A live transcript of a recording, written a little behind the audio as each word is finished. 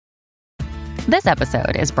This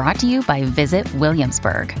episode is brought to you by Visit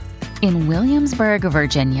Williamsburg. In Williamsburg,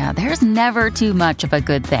 Virginia, there's never too much of a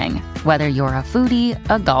good thing. Whether you're a foodie,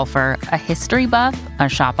 a golfer, a history buff, a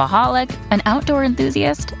shopaholic, an outdoor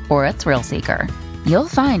enthusiast, or a thrill seeker, you'll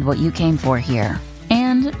find what you came for here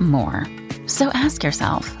and more. So ask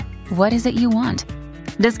yourself, what is it you want?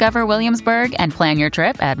 Discover Williamsburg and plan your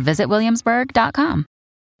trip at visitwilliamsburg.com.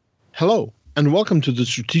 Hello, and welcome to the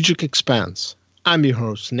Strategic Expanse. I'm your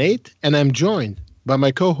host, Nate, and I'm joined by my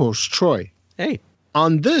co-host, Troy. Hey.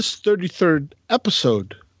 On this 33rd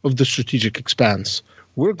episode of the Strategic Expanse,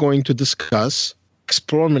 we're going to discuss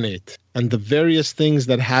Explorminate and the various things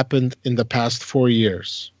that happened in the past 4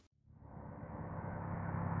 years.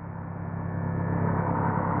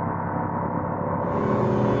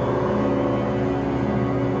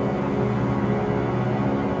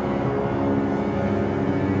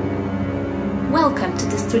 Welcome to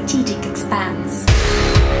the Strategic Expanse.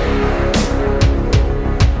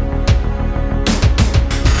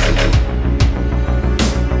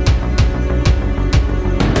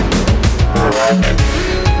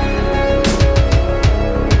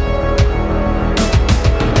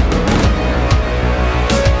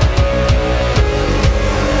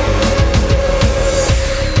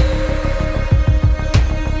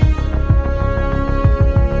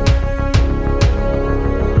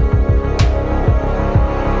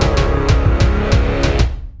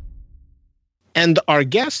 And our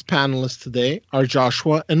guest panelists today are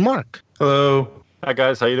Joshua and Mark. Hello. Hi,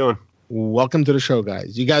 guys. How you doing? Welcome to the show,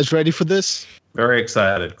 guys. You guys ready for this? Very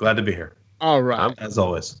excited. Glad to be here. All right. As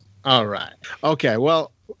always. All right. Okay.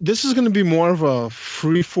 Well, this is going to be more of a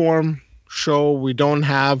free-form show. We don't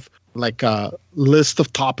have like a list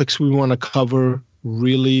of topics we want to cover,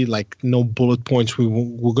 really, like no bullet points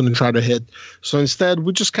we're going to try to hit. So instead,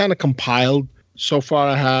 we just kind of compiled. So far,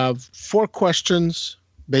 I have 4 questions.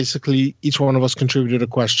 Basically, each one of us contributed a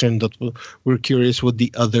question that we're curious what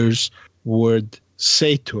the others would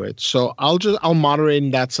say to it. So I'll moderate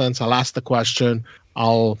in that sense. I'll ask the question.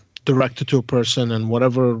 I'll direct it to a person, and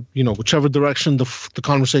whichever direction the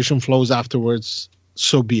conversation flows afterwards,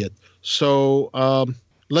 so be it. So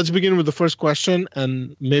let's begin with the first question,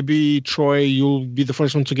 and maybe Troy, you'll be the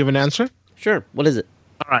first one to give an answer. Sure. What is it?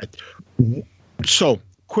 All right. So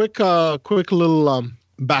quick little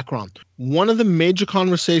background. One of the major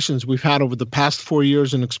conversations we've had over the past 4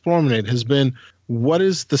 years in Explorminate has been, what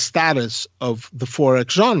is the status of the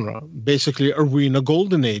 4X genre? Basically, are we in a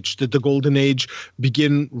golden age? Did the golden age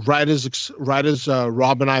begin right as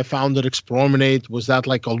Rob and I founded Explorminate? Was that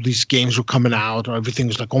like all these games were coming out, or everything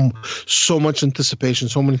was like so much anticipation,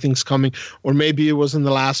 so many things coming? Or maybe it was in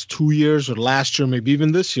the last 2 years, or last year, maybe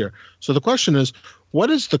even this year. So the question is,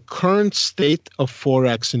 what is the current state of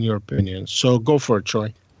 4X in your opinion? So go for it,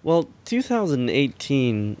 Troy. Well,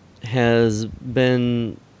 2018 has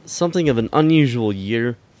been something of an unusual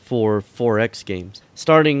year for 4X games.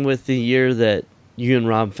 Starting with the year that you and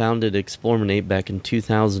Rob founded Explorminate back in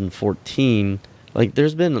 2014,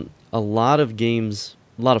 there's been a lot of games,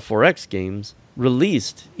 a lot of 4X games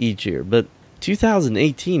released each year, but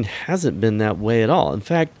 2018 hasn't been that way at all. In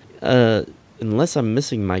fact, unless I'm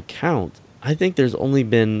missing my count, I think there's only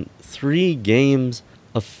been 3 games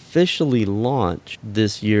officially launched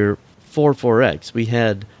this year for 4X. We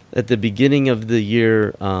had at the beginning of the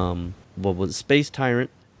year, Space Tyrant,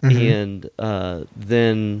 and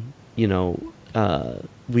then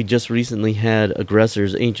we just recently had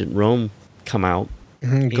Aggressor's Ancient Rome come out.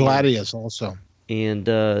 Gladius also. And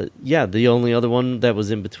the only other one that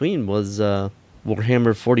was in between was Warhammer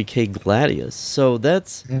 40k Gladius. So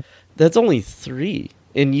that's only 3.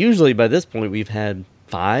 And usually by this point we've had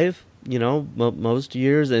 5, most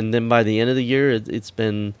years, and then by the end of the year it's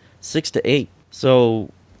been 6 to 8. So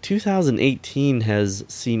 2018 has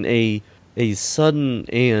seen a sudden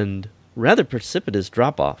and rather precipitous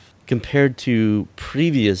drop-off compared to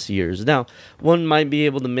previous years. Now, one might be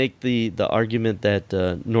able to make the argument that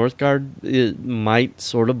Northgard might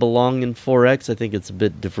sort of belong in 4X. I think it's a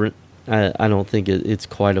bit different. I don't think it's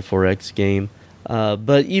quite a 4X game.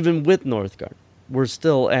 But even with Northgard, we're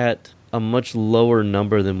still at a much lower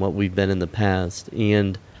number than what we've been in the past.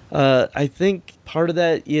 And I think part of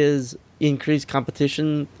that is increased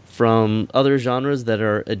competition from other genres that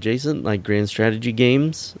are adjacent, like grand strategy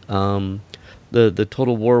games. The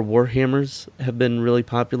Total War Warhammers have been really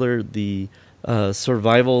popular. The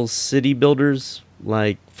survival city builders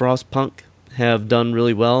like Frostpunk have done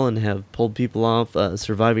really well and have pulled people off.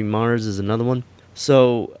 Surviving Mars is another one.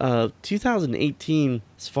 So 2018,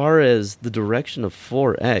 as far as the direction of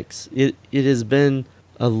 4X, it has been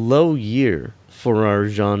a low year for our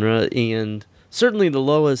genre, and certainly the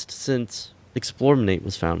lowest since Explorminate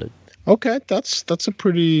was founded. Okay, that's a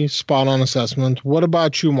pretty spot on assessment. What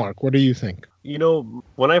about you, Mark? What do you think?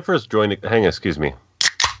 When I first joined, excuse me.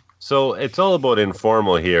 So it's all about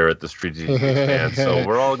informal here at the Strategic Expand. So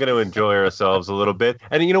we're all going to enjoy ourselves a little bit.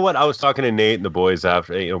 And you know what? I was talking to Nate and the boys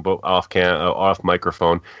after, off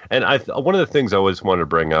microphone. And one of the things I always wanted to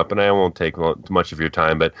bring up, and I won't take much of your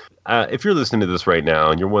time, but if you're listening to this right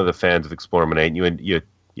now and you're one of the fans of Explorminate and you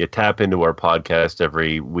tap into our podcast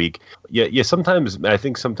every week, you sometimes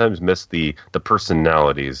miss the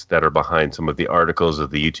personalities that are behind some of the articles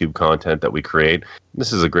of the YouTube content that we create.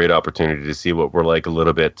 This is a great opportunity to see what we're like a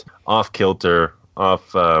little bit off kilter,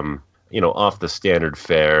 off the standard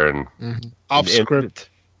fare and off script.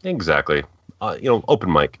 Exactly.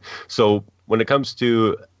 Open mic. So when it comes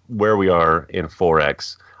to where we are in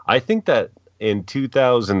 4X, I think that in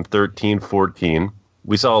 2013-14,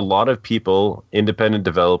 we saw a lot of people, independent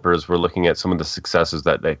developers, were looking at some of the successes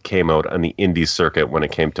that came out on the indie circuit when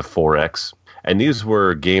it came to 4X. And these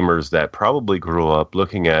were gamers that probably grew up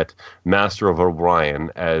looking at Master of Orion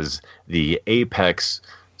as the apex,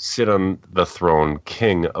 sit on the throne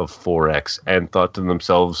king of 4X and thought to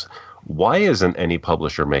themselves, why isn't any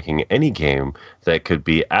publisher making any game that could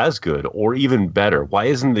be as good or even better? Why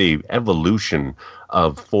isn't the evolution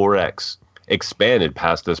of 4X expanded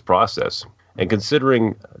past this process? And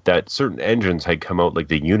considering that certain engines had come out, like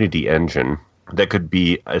the Unity engine, that could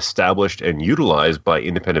be established and utilized by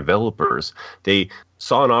independent developers, they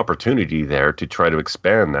saw an opportunity there to try to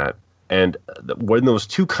expand that. And when those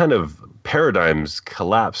two kind of paradigms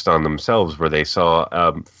collapsed on themselves, where they saw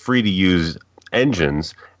free-to-use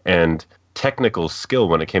engines and technical skill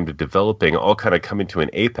when it came to developing all kind of coming to an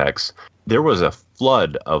apex, there was a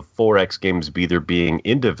flood of 4X games either being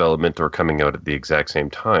in development or coming out at the exact same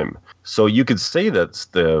time. So you could say that's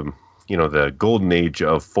the golden age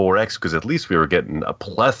of 4X, because at least we were getting a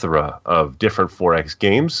plethora of different 4X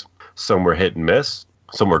games. Some were hit and miss.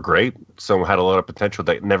 Some were great. Some had a lot of potential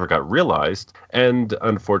that never got realized. And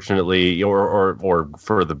unfortunately, or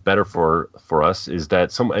for the better for us, is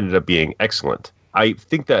that some ended up being excellent. I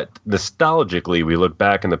think that nostalgically, we look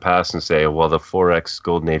back in the past and say, well, the 4X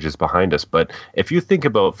golden age is behind us. But if you think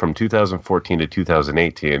about from 2014 to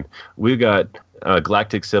 2018, we got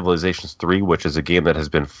Galactic Civilizations 3, which is a game that has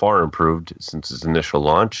been far improved since its initial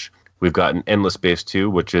launch. We've gotten Endless Space 2,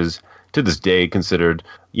 which is to this day considered,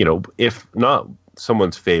 if not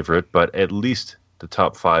someone's favorite, but at least the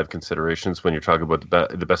top 5 considerations when you're talking about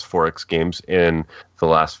the best 4X games in the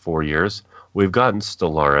last 4 years. We've gotten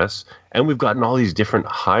Stellaris, and we've gotten all these different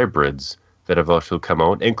hybrids that have also come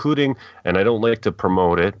out, including, and I don't like to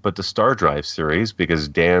promote it, but the Star Drive series, because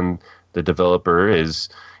Dan, the developer, is,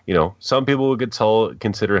 some people would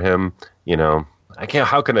consider him,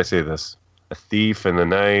 how can I say this? A thief in the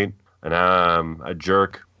night, and a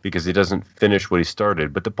jerk, because he doesn't finish what he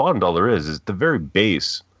started. But the bottom dollar is the very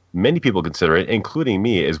base. Many people consider it, including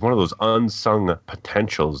me, is one of those unsung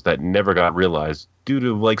potentials that never got realized due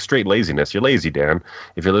to straight laziness. You're lazy, Dan.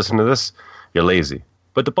 If you're listening to this, you're lazy.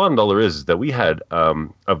 But the bottom dollar is that we had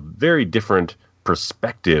a very different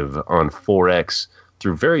perspective on 4X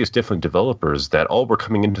through various different developers that all were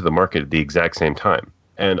coming into the market at the exact same time.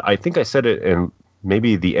 And I think I said it in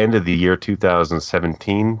maybe the end of the year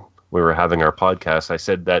 2017, we were having our podcast. I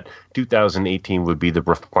said that 2018 would be the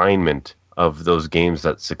refinement of those games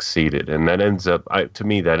that succeeded. And that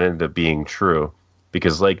ended up being true.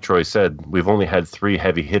 Because like Troy said, we've only had 3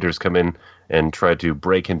 heavy hitters come in and try to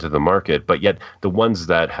break into the market. But yet the ones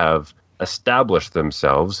that have established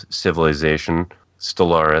themselves, Civilization,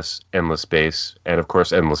 Stellaris, Endless Space, and of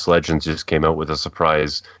course Endless Legends just came out with a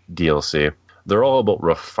surprise DLC. They're all about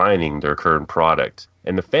refining their current product.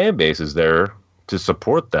 And the fan base is there to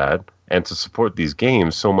support that and to support these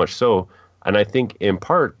games so much so. And I think in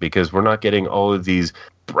part because we're not getting all of these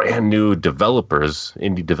brand new developers,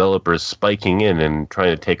 indie developers spiking in and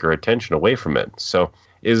trying to take our attention away from it. So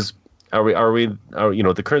are we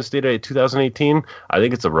the current state of 2018? I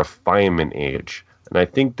think it's a refinement age. And I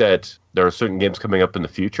think that there are certain games coming up in the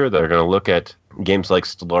future that are going to look at games like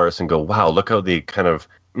Stellaris and go, wow, look how they kind of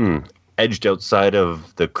edged outside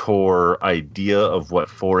of the core idea of what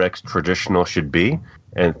 4X traditional should be,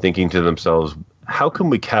 and thinking to themselves, how can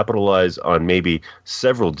we capitalize on maybe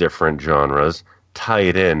several different genres, tie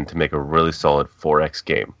it in to make a really solid 4X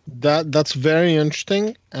game? That's very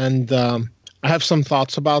interesting, and I have some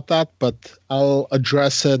thoughts about that, but I'll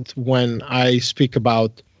address it when I speak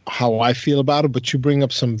about how I feel about it, but you bring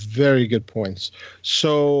up some very good points.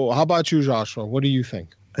 So how about you, Joshua? What do you think?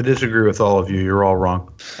 I disagree with all of you. You're all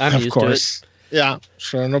wrong. I'm of used course. to it. Yeah,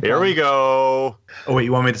 sure. No problem. Here we go. Oh, wait,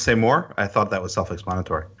 you want me to say more? I thought that was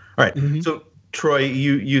self-explanatory. All right. So Troy,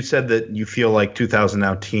 you said that you feel like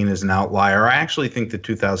 2019 is an outlier. I actually think that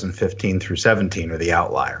 2015 through 17 are the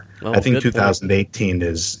outlier. Oh, I think good point. 2018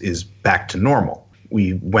 is back to normal.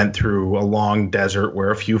 We went through a long desert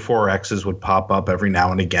where a few 4Xs would pop up every now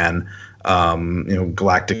and again.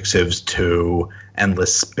 Galactic Civs 2,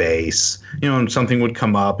 Endless Space, and something would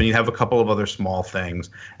come up and you'd have a couple of other small things.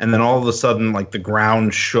 And then all of a sudden, like the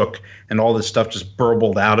ground shook and all this stuff just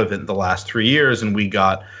burbled out of it in the last 3 years. And we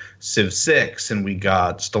got Civ 6 and we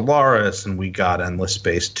got Stellaris and we got Endless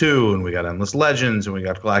Space 2 and we got Endless Legends and we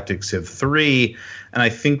got Galactic Civ 3. And I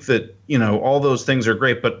think that, all those things are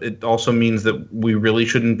great, but it also means that we really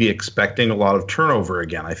shouldn't be expecting a lot of turnover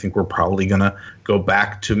again. I think we're probably going to go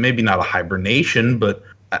back to maybe not a hibernation, but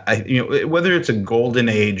whether it's a golden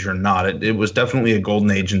age or not, it was definitely a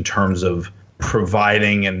golden age in terms of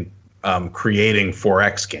providing and creating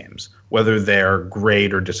 4X games. Whether they're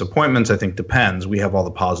great or disappointments, I think depends. We have all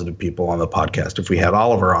the positive people on the podcast. If we had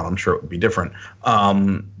Oliver on, I'm sure it would be different.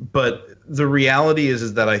 But the reality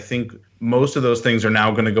is that I think most of those things are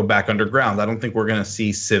now going to go back underground. I don't think we're going to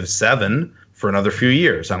see Civ 7 for another few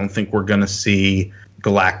years. I don't think we're going to see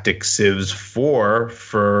Galactic Civs 4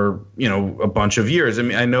 for a bunch of years. I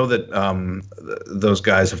mean, I know that those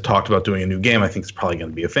guys have talked about doing a new game. I think it's probably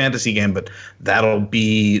going to be a fantasy game, but that'll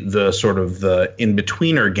be the sort of the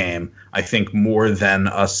in-betweener game, I think, more than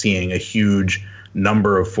us seeing a huge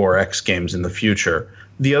number of 4X games in the future.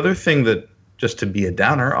 The other thing that, just to be a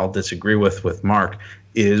downer, I'll disagree with Mark,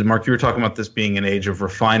 is, Mark, you were talking about this being an age of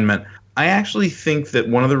refinement. I actually think that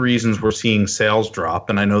one of the reasons we're seeing sales drop,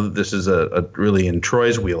 and I know that this is a really in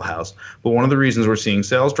Troy's wheelhouse, but one of the reasons we're seeing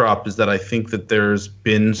sales drop is that I think that there's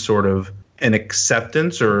been sort of an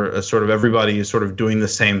acceptance or a sort of everybody is sort of doing the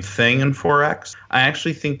same thing in 4X. I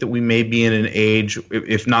actually think that we may be in an age,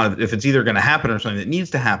 if it's either going to happen or something that needs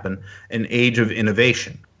to happen, an age of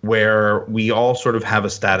innovation where we all sort of have a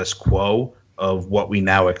status quo of what we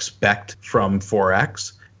now expect from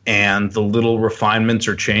 4X. And the little refinements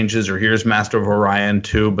or changes, or here's Master of Orion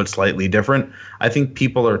 2, but slightly different, I think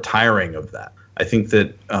people are tiring of that. I think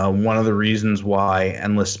that one of the reasons why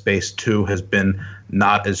Endless Space 2 has been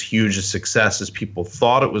not as huge a success as people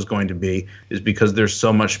thought it was going to be is because there's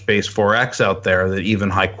so much Space 4X out there that even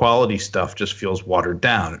high-quality stuff just feels watered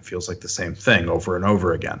down. It feels like the same thing over and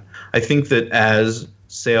over again. I think that as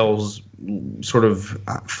sales sort of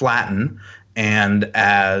flatten and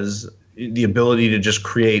as the ability to just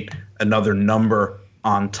create another number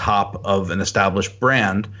on top of an established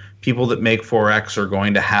brand, people that make 4X are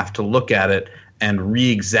going to have to look at it and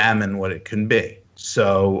re-examine what it can be.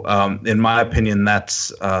 So in my opinion,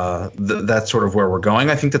 that's sort of where we're going.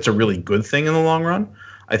 I think that's a really good thing in the long run.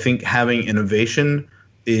 I think having innovation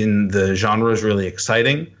in the genre is really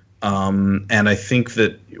exciting. And I think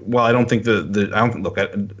that, well, I don't think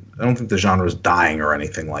I don't think the genre is dying or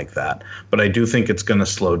anything like that, but I do think it's going to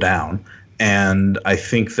slow down. And I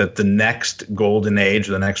think that the next golden age,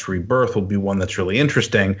 the next rebirth, will be one that's really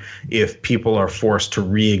interesting if people are forced to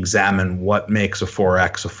re-examine what makes a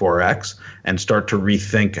 4X and start to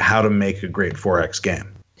rethink how to make a great 4X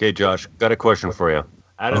game. Okay, Josh, got a question for you.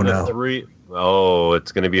 Out of the three,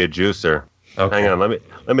 it's going to be a juicer. Okay. Hang on, let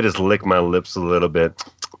me just lick my lips a little bit.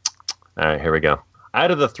 All right, here we go. Out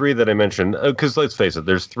of the three that I mentioned, because let's face it,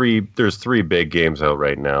 there's three big games out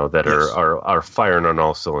right now that are firing on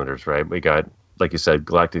all cylinders, right? We got, like you said,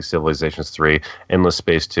 Galactic Civilizations 3, Endless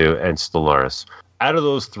Space 2, and Stellaris. Out of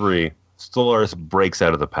those three, Stellaris breaks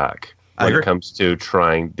out of the pack when it comes to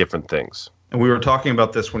trying different things. And we were talking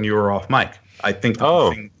about this when you were off mic. I think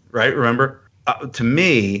the thing, right? Remember, to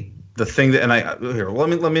me, the thing that, let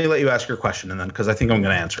me let you ask your question, and then because I think I'm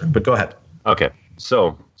going to answer it. But go ahead. Okay.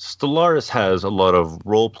 So Stellaris has a lot of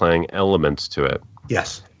role-playing elements to it.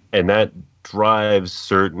 Yes. And that drives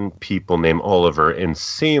certain people named Oliver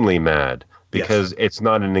insanely mad because it's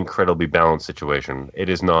not an incredibly balanced situation. It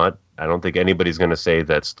is not. I don't think anybody's going to say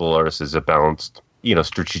that Stellaris is a balanced,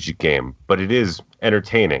 strategic game, but it is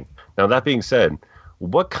entertaining. Now, that being said,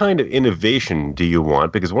 what kind of innovation do you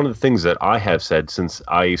want? Because one of the things that I have said since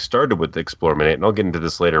I started with Explorminate, and I'll get into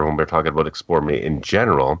this later when we're talking about Explorminate in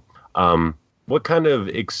general, what kind of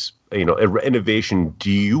innovation do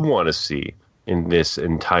you want to see in this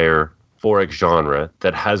entire 4X genre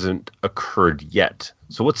that hasn't occurred yet?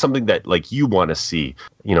 So what's something that you want to see,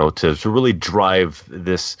 to really drive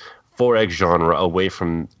this 4X genre away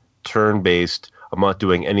from turn-based, I'm not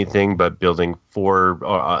doing anything but building for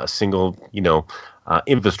a single,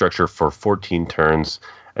 infrastructure for 14 turns,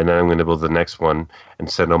 and then I'm going to build the next one and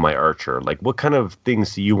send on my archer. What kind of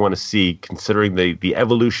things do you want to see, considering the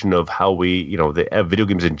evolution of how we, the video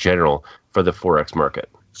games in general for the 4X market?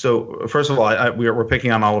 So first of all, we're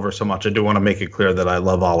picking on Oliver so much. I do want to make it clear that I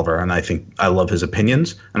love Oliver, and I think I love his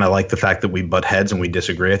opinions, and I like the fact that we butt heads and we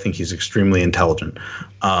disagree. I think he's extremely intelligent,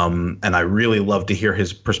 and I really love to hear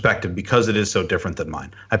his perspective because it is so different than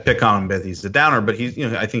mine. I pick on him because he's a downer, but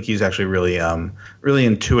I think he's actually really, really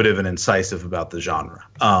intuitive and incisive about the genre.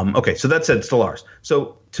 Okay, so that said, Stellaris.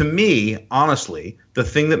 So to me, honestly, the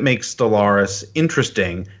thing that makes Stellaris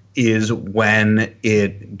interesting is when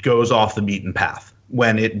it goes off the beaten path,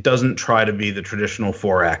 when it doesn't try to be the traditional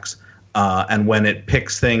 4X, and when it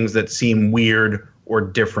picks things that seem weird or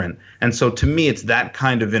different. And so to me, it's that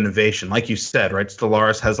kind of innovation. Like you said, right,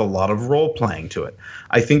 Stellaris has a lot of role-playing to it.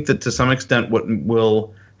 I think that to some extent what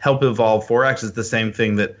will help evolve 4X is the same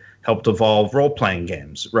thing that helped evolve role-playing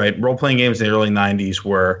games, right? Role-playing games in the early 90s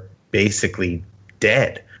were basically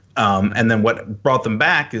dead. And then what brought them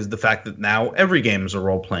back is the fact that now every game is a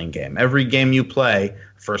role-playing game. Every game you play,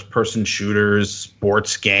 first-person shooters,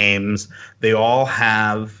 sports games, they all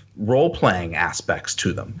have role-playing aspects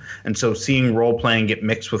to them. And so seeing role-playing get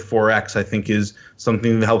mixed with 4X, I think, is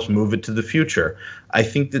something that helps move it to the future. I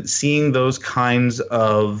think that seeing those kinds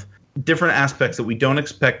of different aspects that we don't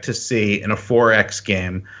expect to see in a 4X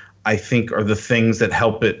game, I think, are the things that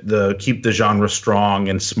help it keep the genre strong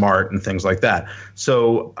and smart and things like that.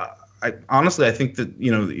 So honestly, I think that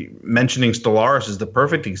mentioning Stellaris is the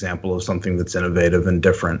perfect example of something that's innovative and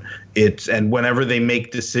different. And whenever they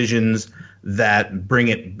make decisions that bring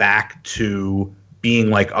it back to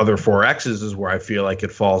being like other 4Xs is where I feel like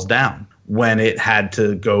it falls down. When it had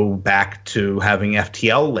to go back to having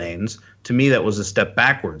FTL lanes, to me that was a step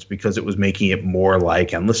backwards because it was making it more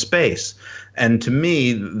like Endless Space. And to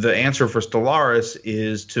me, the answer for Stellaris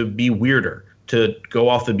is to be weirder, to go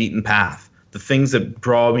off the beaten path. The things that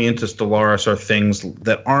draw me into Stellaris are things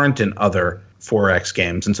that aren't in other 4X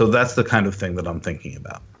games. And so that's the kind of thing that I'm thinking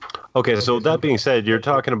about. Okay, so that being said, you're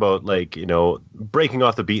talking about breaking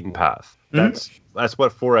off the beaten path. That's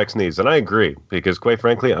what 4X needs. And I agree, because quite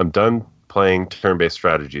frankly, I'm done playing turn-based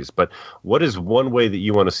strategies. But what is one way that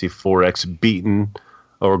you want to see 4X beaten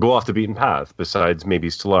or go off the beaten path besides maybe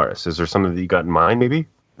Stellaris? Is there something that you got in mind, maybe?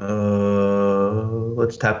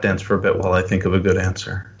 Let's tap dance for a bit while I think of a good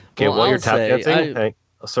answer. Okay, while you're tap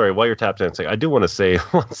dancing, I do want to say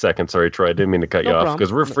 1 second. Sorry, Troy, I didn't mean to cut you off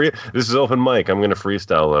because we're free. This is open mic. I'm going to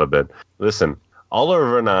freestyle a little bit. Listen,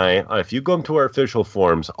 Oliver and I, if you go into our official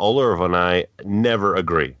forums, Oliver and I never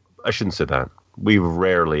agree. I shouldn't say that. We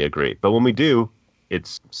rarely agree. But when we do,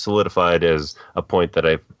 it's solidified as a point that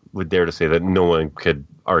I would dare to say that no one could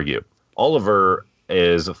argue. Oliver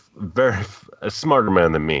is a smarter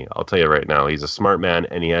man than me. I'll tell you right now. He's a smart man,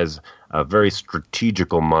 and he has a very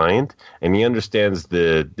strategical mind, and he understands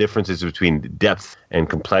the differences between depth and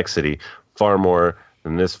complexity far more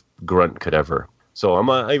than this grunt could ever.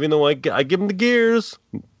 So even though I give him the gears,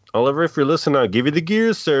 Oliver, if you're listening, I'll give you the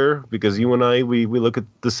gears, sir, because you and I, we look at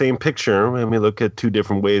the same picture, and we look at two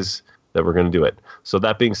different ways that we're going to do it. So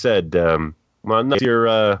that being said,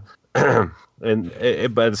 you're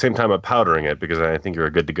but at the same time, I'm powdering it because I think you're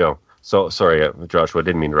good to go. So sorry, Joshua, I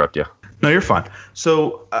didn't mean to interrupt you. No, you're fine.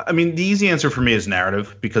 So, I mean, the easy answer for me is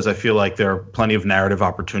narrative, because I feel like there are plenty of narrative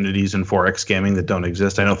opportunities in 4X gaming that don't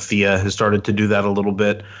exist. I know Thea has started to do that a little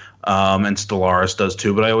bit, and Stellaris does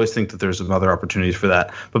too, but I always think that there's some other opportunities for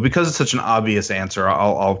that. But because it's such an obvious answer,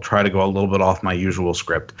 I'll try to go a little bit off my usual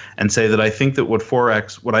script and say that I think that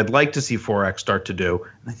what I'd like to see 4X start to do,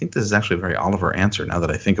 and I think this is actually a very Oliver answer now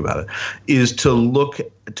that I think about it, is to look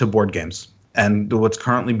to board games and what's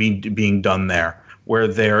currently being done there, where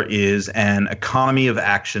there is an economy of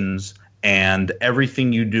actions and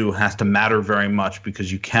everything you do has to matter very much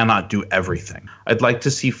because you cannot do everything. I'd like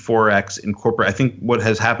to see 4X incorporate. I think what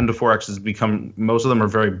has happened to 4X has become, most of them are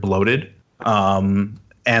very bloated. And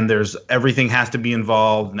everything has to be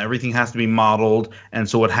involved and everything has to be modeled. And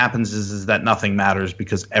so what happens is that nothing matters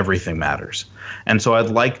because everything matters. And so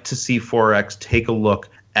I'd like to see 4X take a look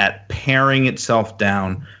at paring itself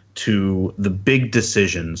down to the big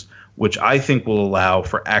decisions, which I think will allow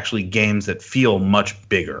for actually games that feel much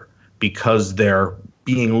bigger because they're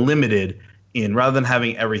being limited in, rather than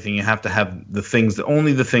having everything, you have to have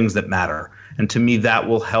only the things that matter. And to me, that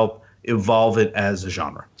will help evolve it as a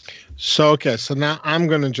genre. So now I'm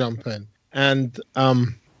going to jump in. And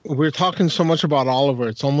we're talking so much about Oliver,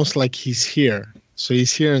 it's almost like he's here. So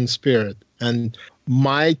he's here in spirit. And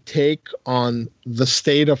my take on the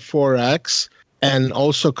state of 4X, and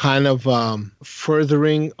also kind of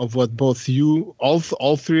furthering of what both you,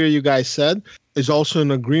 all three of you guys said, is also in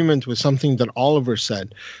agreement with something that Oliver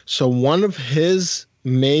said. So one of his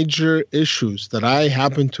major issues that I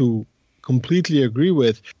happen to completely agree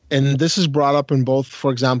with. And this is brought up in both,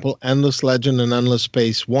 for example, Endless Legend and Endless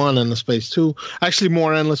Space 1, Endless Space 2. Actually,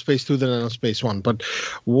 more Endless Space 2 than Endless Space 1. But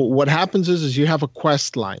what happens is you have a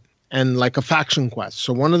quest line and like a faction quest.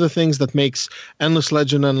 So one of the things that makes Endless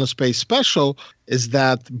Legend and Endless Space special is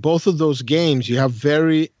that both of those games, you have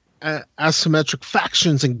very asymmetric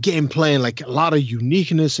factions and gameplay and like a lot of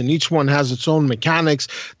uniqueness, and each one has its own mechanics.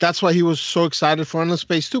 That's why he was so excited for Endless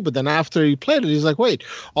Space 2. But then after he played it, he's like, wait,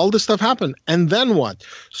 all this stuff happened. And then what?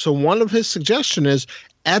 So one of his suggestion is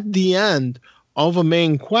at the end of a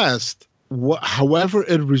main quest, however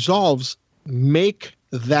it resolves, make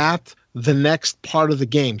that the next part of the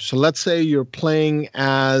game. So let's say you're playing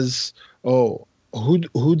as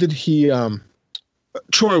who did he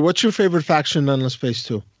Troy, what's your favorite faction in Endless Space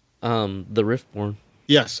 2? The Riftborn.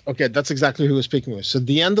 Yes. Okay, that's exactly who we're speaking with. So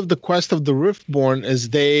the end of the quest of the Riftborn is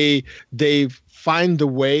they find the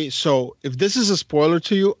way. So if this is a spoiler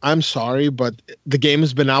to you, I'm sorry, but the game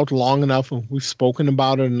has been out long enough and we've spoken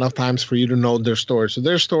about it enough times for you to know their story. So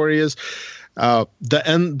their story is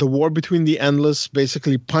the war between the Endless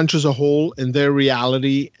basically punches a hole in their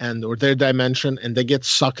reality or their dimension, and they get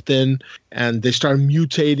sucked in and they start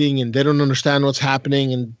mutating and they don't understand what's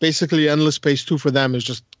happening. And basically Endless Space 2 for them is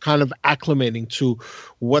just kind of acclimating to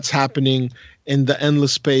what's happening in the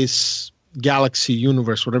Endless Space galaxy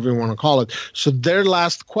universe, whatever you want to call it. So their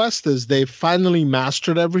last quest is they finally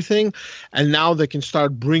mastered everything, and now they can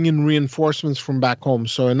start bringing reinforcements from back home.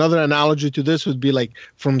 So another analogy to this would be like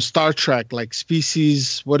from Star Trek, like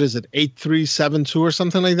species, what is it, 8372 or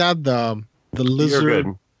something like that, the lizard. You're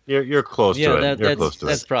good. You're close to it. You're close to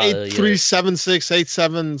that's it. probably 8376,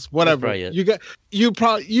 87, whatever.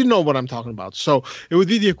 You know what I'm talking about. So it would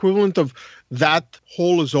be the equivalent of that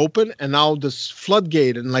hole is open, and now this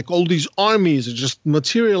floodgate and like all these armies are just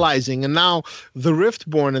materializing, and now the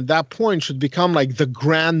Riftborn at that point should become like the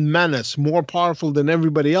grand menace, more powerful than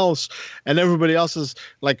everybody else, and everybody else is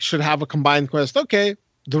like should have a combined quest. Okay,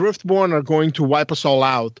 the Riftborn are going to wipe us all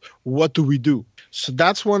out. What do we do? So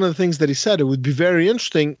that's one of the things that he said. It would be very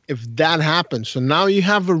interesting if that happens. So now you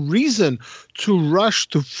have a reason to rush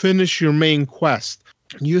to finish your main quest.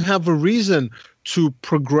 You have a reason to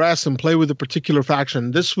progress and play with a particular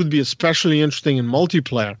faction. This would be especially interesting in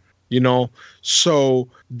multiplayer, So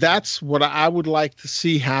that's what I would like to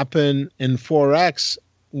see happen in 4X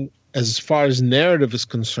as far as narrative is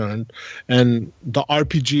concerned, and the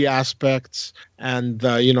RPG aspects, and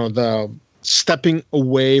the stepping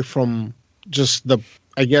away from just the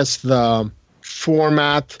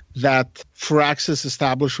format that Firaxis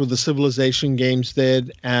established with the Civilization games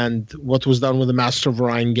did, and what was done with the Master of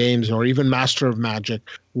Orion games, or even Master of Magic,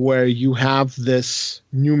 where you have this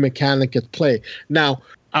new mechanic at play. Now,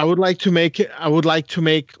 I would like to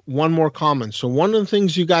make one more comment. So one of the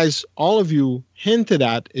things you guys, all of you, hinted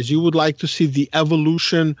at is you would like to see the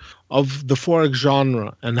evolution of the 4X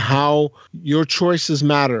genre and how your choices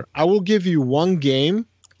matter. I will give you one game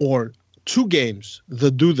or two games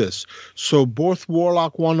that do this. So both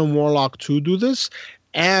Warlock 1 and Warlock 2 do this,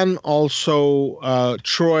 and also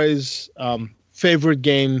Troy's favorite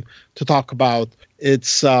game to talk about.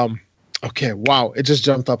 It's okay, wow, it just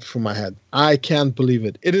jumped up from my head. I can't believe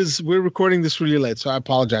it. We're recording this really late, so I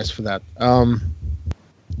apologize for that.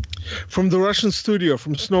 From the Russian studio,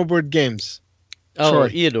 from Snowbird Games. Oh,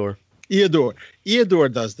 Troy.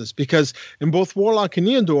 Eodor does this because in both Warlock and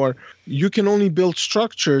Eodor, you can only build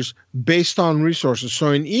structures based on resources.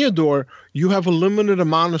 So in Eodor, you have a limited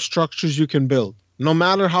amount of structures you can build. No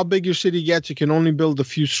matter how big your city gets, you can only build a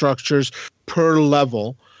few structures per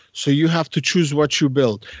level. So you have to choose what you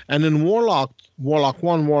build. And in Warlock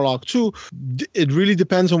 1, Warlock 2, it really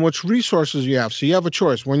depends on which resources you have. So you have a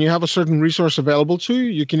choice. When you have a certain resource available to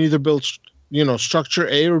you, you can either build structure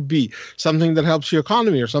A or B, something that helps your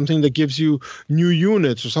economy, or something that gives you new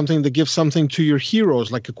units, or something that gives something to your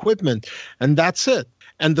heroes like equipment. And that's it.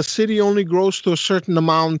 And the city only grows to a certain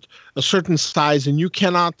amount, a certain size, and you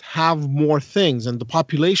cannot have more things, and the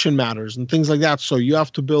population matters and things like that. So you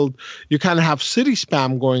have to build, you kind of have city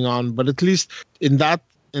spam going on, but at least in that,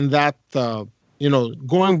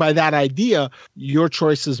 going by that idea, your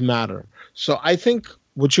choices matter. So I think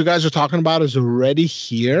what you guys are talking about is already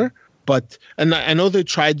here, and I know they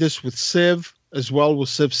tried this with Civ as well, with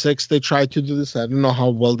Civ 6. They tried to do this. I don't know how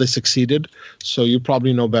well they succeeded. So you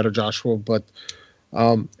probably know better, Joshua, but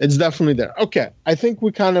it's definitely there. Okay, I think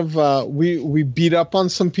we kind of we beat up on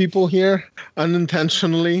some people here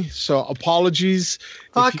unintentionally, so apologies.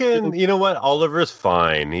 You know what? Oliver's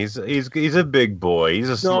fine. He's a big boy. He's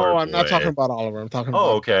a smart boy. No, I'm not talking about Oliver. I'm talking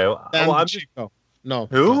about okay. Dan DeChico. No.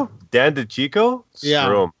 Who? Dan DeChico? Yeah.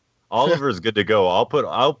 Screw him. Oliver's good to go. I'll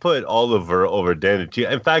put Oliver over Dan.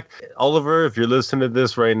 In fact, Oliver, if you're listening to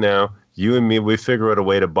this right now, you and me, we figure out a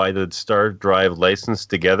way to buy the Star Drive license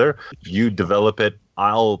together. You develop it,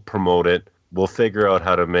 I'll promote it. We'll figure out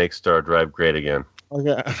how to make Star Drive great again.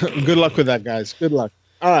 Okay. Good luck with that, guys. Good luck.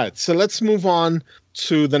 All right. So let's move on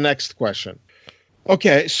to the next question.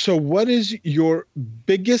 Okay. So what is your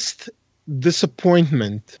biggest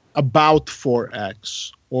disappointment about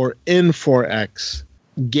 4X or in 4X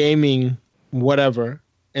gaming, whatever,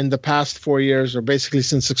 in the past 4 years, or basically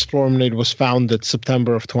since Explominate was founded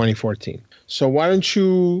September of 2014? So why don't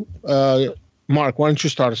you, Mark, why don't you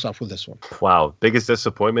start us off with this one? Wow. Biggest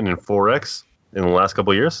disappointment in 4X in the last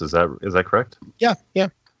couple of years? Is that correct? Yeah.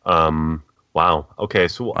 Wow. Okay.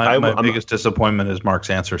 So my biggest disappointment is Mark's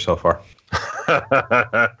answer so far.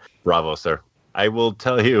 Bravo, sir. I will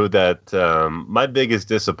tell you that my biggest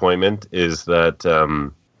disappointment is that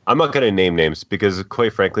I'm not going to name names because,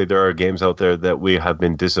 quite frankly, there are games out there that we have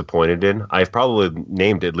been disappointed in. I've probably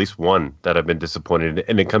named at least one that I've been disappointed in,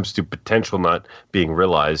 and it comes to potential not being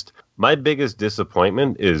realized. My biggest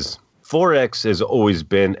disappointment is 4X has always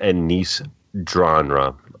been a niche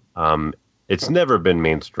genre. It's never been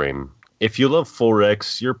mainstream. If you love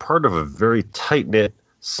 4X, you're part of a very tight-knit,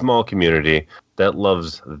 small community that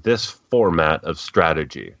loves this format of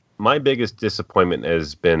strategy. My biggest disappointment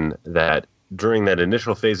has been that during that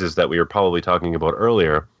initial phases that we were probably talking about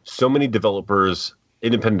earlier, so many developers,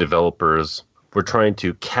 independent developers, were trying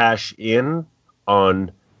to cash in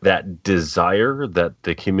on that desire that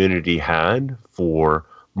the community had for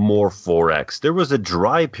more 4X. There was a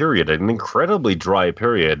dry period, an incredibly dry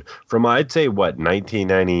period from, I'd say,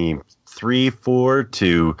 1993, 4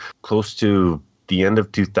 to close to the end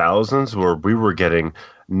of 2000s, where we were getting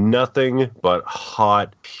nothing but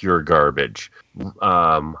hot, pure garbage.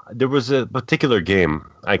 There was a particular game.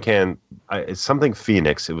 It's something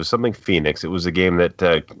Phoenix. It was something Phoenix. It was a game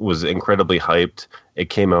that was incredibly hyped. It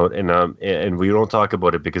came out, and we don't talk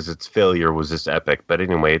about it because its failure was just epic. But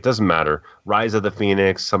anyway, it doesn't matter. Rise of the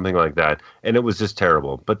Phoenix, something like that. And it was just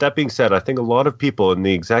terrible. But that being said, I think a lot of people in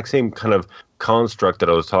the exact same kind of construct that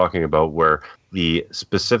I was talking about, where the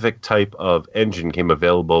specific type of engine came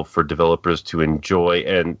available for developers to enjoy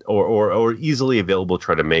and or easily available,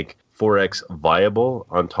 try to make 4X viable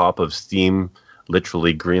on top of Steam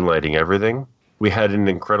literally greenlighting everything. We had an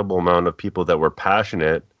incredible amount of people that were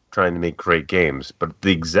passionate trying to make great games. But at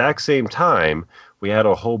the exact same time, we had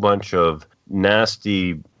a whole bunch of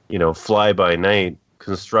nasty, fly-by-night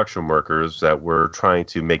construction workers that were trying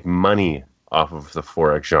to make money off of the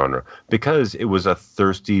 4X genre because it was a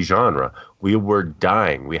thirsty genre. We were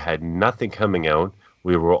dying. We had nothing coming out.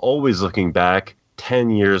 We were always looking back 10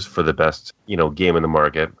 years for the best, game in the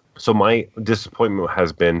market. So my disappointment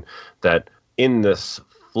has been that in this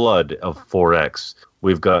flood of 4X,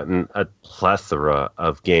 we've gotten a plethora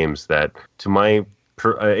of games that, in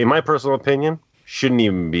my personal opinion, shouldn't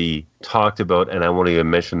even be talked about, and I won't even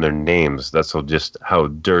mention their names. That's just how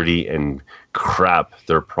dirty and crap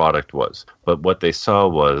their product was. But what they saw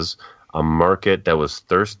was a market that was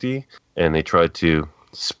thirsty, and they tried to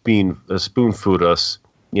spoon food us,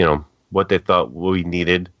 what they thought we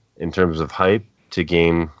needed in terms of hype to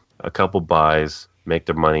gain a couple buys, make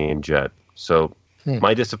their money in jet. So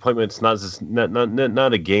my disappointment's not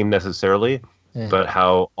a game necessarily, but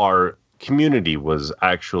how our community was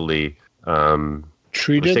actually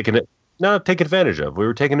treated. Take advantage of. We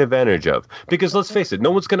were taken advantage of. Because let's face it,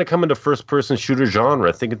 no one's going to come into first-person shooter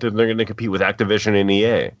genre thinking that they're going to compete with Activision and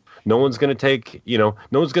EA. No one's going to no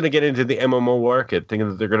one's going to get into the MMO market thinking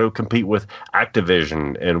that they're going to compete with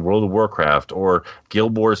Activision and World of Warcraft or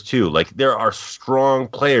Guild Wars 2. Like, there are strong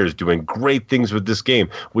players doing great things with this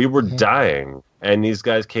game. We were dying. And these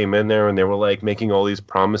guys came in there and they were like making all these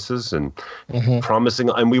promises and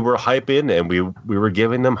promising, and we were hyping and we were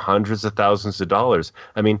giving them hundreds of thousands of dollars.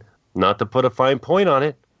 I mean, not to put a fine point on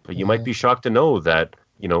it, but you might be shocked to know that,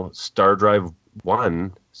 Star Drive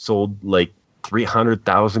 1 sold like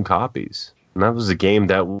 300,000 copies. And that was a game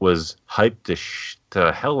that was hyped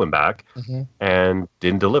to hell and back and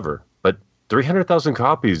didn't deliver. 300,000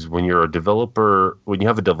 copies when you're a developer, when you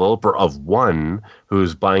have a developer of one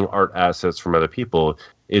who's buying art assets from other people,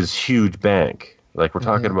 is huge bank. Like, we're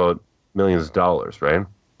talking about millions of dollars, right?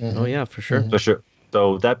 Oh yeah, for sure.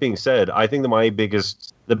 So that being said, I think that one of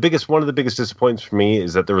the biggest disappointments for me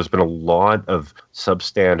is that there has been a lot of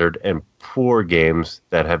substandard and poor games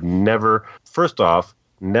that have never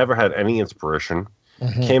had any inspiration,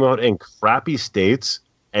 came out in crappy states,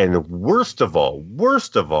 and worst of all,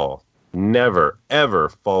 never, ever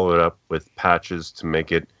followed up with patches to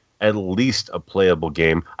make it at least a playable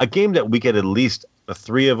game. A game that we could at least the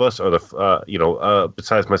three of us, or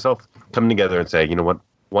besides myself, come together and say, you know what?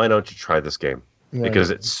 Why don't you try this game? Right. Because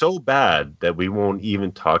it's so bad that we won't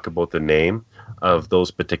even talk about the name of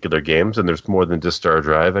those particular games. And there's more than just Star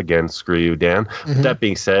Drive. Again, screw you, Dan. Mm-hmm. That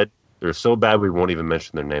being said, they're so bad we won't even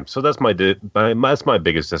mention their names. So that's my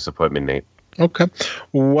biggest disappointment, Nate. Okay.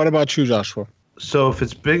 What about you, Joshua? So if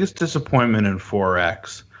it's biggest disappointment in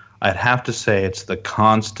 4X, I'd have to say it's the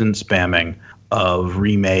constant spamming of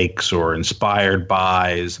remakes or inspired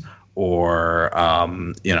bys or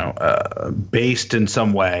based in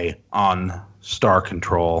some way on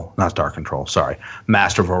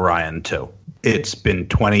Master of Orion 2. It's been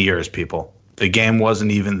 20 years, people. The game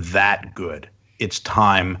wasn't even that good. It's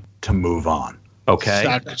time to move on.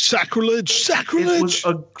 Okay? Sacrilege! It was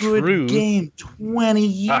a good game 20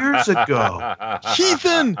 years ago.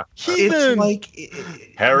 Heathen! It's like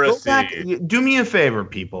heresy. Do me a favor,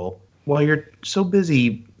 people. While you're so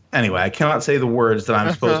busy, anyway, I cannot say the words that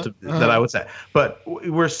I'm supposed to that I would say, but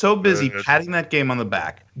we're so busy patting that game on the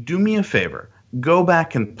back. Do me a favor. Go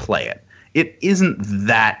back and play it. It isn't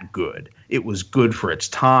that good. It was good for its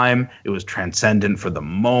time. It was transcendent for the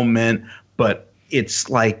moment, but it's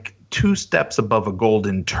like 2 steps above a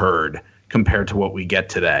golden turd compared to what we get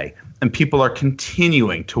today. And people are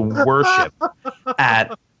continuing to worship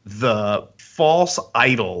at the false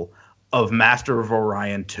idol of Master of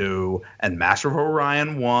Orion 2 and Master of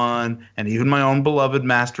Orion 1 and even my own beloved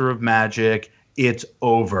Master of Magic. It's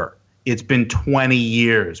over. It's been 20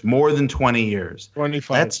 years, more than 20 years.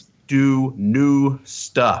 25. Let's do new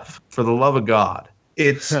stuff, for the love of God.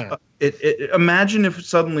 It's imagine if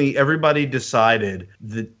suddenly everybody decided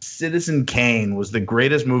that Citizen Kane was the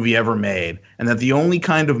greatest movie ever made, and that the only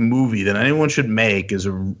kind of movie that anyone should make is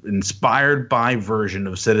an inspired by version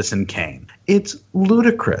of Citizen Kane. It's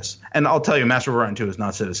ludicrous. And I'll tell you, Master of Orion 2 is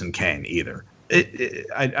not Citizen Kane either.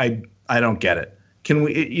 I don't get it. Can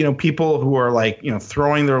we, people who are like,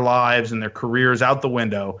 throwing their lives and their careers out the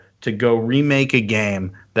window to go remake a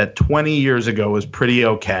game that 20 years ago was pretty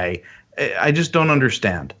okay. I just don't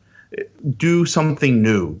understand. Do something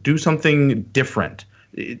new. Do something different.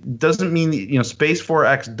 It doesn't mean Space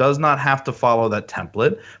 4X does not have to follow that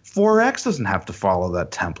template. 4X doesn't have to follow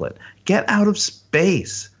that template. Get out of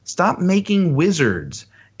space. Stop making wizards.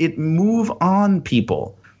 Move on,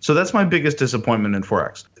 people. So that's my biggest disappointment in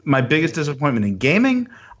 4X. My biggest disappointment in gaming,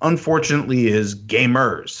 unfortunately, is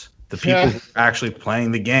gamers. The people who are actually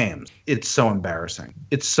playing the games. It's so embarrassing.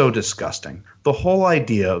 It's so disgusting. The whole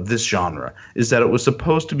idea of this genre is that it was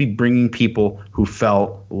supposed to be bringing people who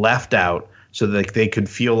felt left out so that they could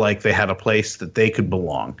feel like they had a place that they could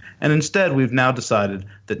belong. And instead, we've now decided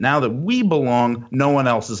that now that we belong, no one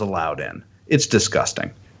else is allowed in. It's disgusting.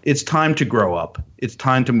 It's time to grow up. It's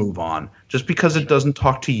time to move on. Just because it doesn't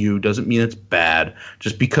talk to you doesn't mean it's bad.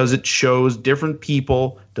 Just because it shows different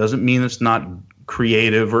people doesn't mean it's not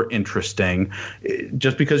creative or interesting.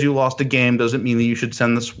 Just because you lost a game doesn't mean that you should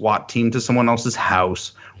send the SWAT team to someone else's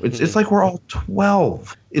house. It's like we're all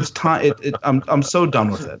 12. It's time. I'm so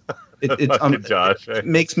done with it. It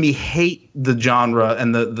makes me hate the genre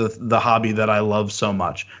and the hobby that I love so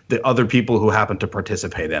much. The other people who happen to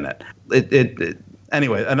participate in it.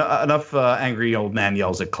 Anyway, enough angry old man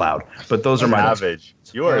yells at cloud. But those are my savage.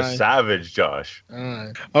 You are a savage, Josh. All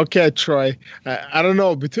right. Okay, Troy. I don't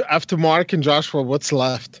know. After Mark and Joshua, what's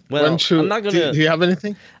left? Well, I'm not gonna. Do you have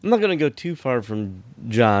anything? I'm not gonna go too far from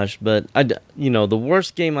Josh, but the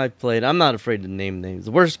worst game I've played. I'm not afraid to name names.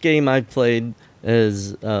 The worst game I've played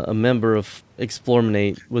as a member of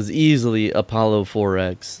Explorminate was easily Apollo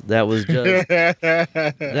 4X. That was just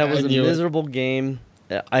that was a miserable game.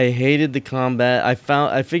 I hated the combat.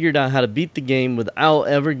 I figured out how to beat the game without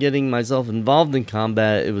ever getting myself involved in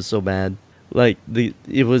combat. It was so bad. Like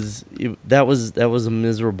that was a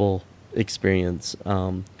miserable experience.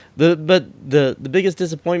 The biggest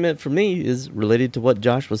disappointment for me is related to what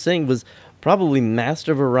Josh was saying, was probably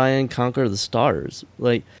Master of Orion Conquer the Stars.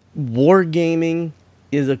 Like, Wargaming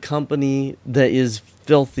is a company that is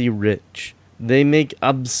filthy rich. They make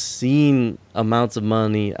obscene amounts of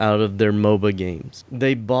money out of their MOBA games.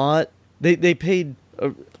 They paid,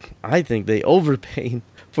 I think they overpaid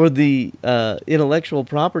for the intellectual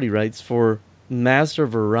property rights for Master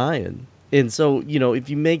of Orion. And so, if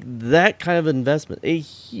you make that kind of investment, a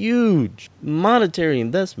huge monetary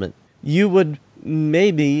investment, you would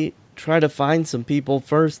maybe try to find some people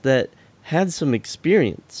first that had some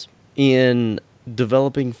experience in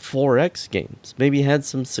developing 4X games, maybe had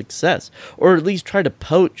some success, or at least try to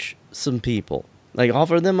poach some people, like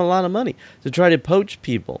offer them a lot of money to try to poach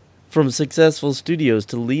people from successful studios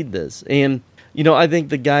to lead this. And I think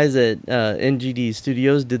the guys at NGD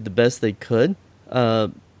Studios did the best they could,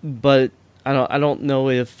 but I don't know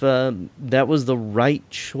if that was the right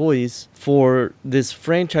choice for this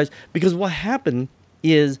franchise, because what happened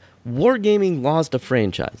is Wargaming lost a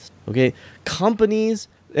franchise. Okay, companies,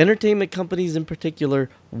 entertainment companies in particular,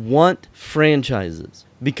 want franchises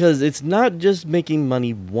because it's not just making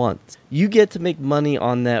money once. You get to make money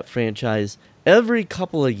on that franchise every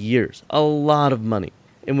couple of years, a lot of money.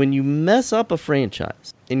 And when you mess up a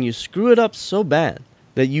franchise and you screw it up so bad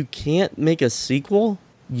that you can't make a sequel,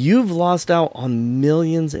 you've lost out on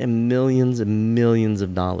millions and millions and millions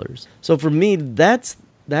of dollars. So for me, that's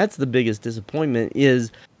the biggest disappointment,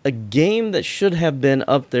 is a game that should have been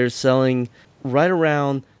up there selling right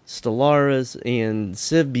around Stellaris and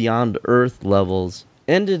Civ Beyond Earth levels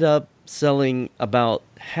ended up selling about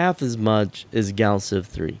half as much as Gal Civ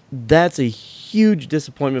 3. That's a huge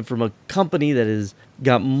disappointment from a company that has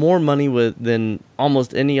got more money than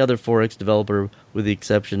almost any other 4X developer, with the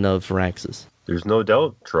exception of Firaxis. There's no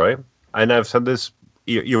doubt, Troy. And I've said this,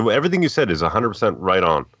 everything you said is 100% right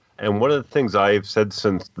on. And one of the things I've said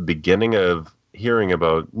since the beginning of hearing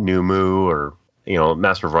about New Moo or,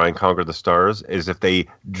 Master of Orion Conquer the Stars is if they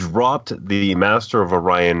dropped the Master of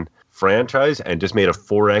Orion franchise and just made a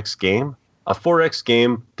 4X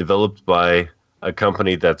game developed by a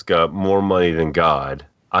company that's got more money than God,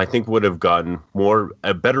 I think would have gotten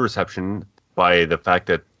a better reception by the fact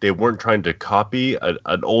that they weren't trying to copy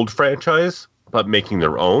an old franchise, but making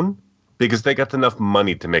their own, because they got enough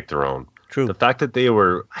money to make their own. True. The fact that they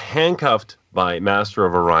were handcuffed by Master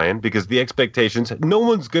of Orion, because the expectations, no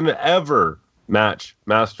one's going to ever match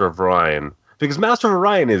Master of Orion, because Master of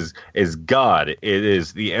Orion is God. It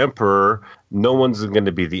is the Emperor. No one's going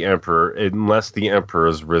to be the Emperor unless the Emperor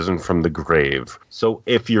is risen from the grave. So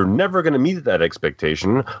if you're never going to meet that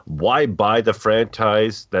expectation, why buy the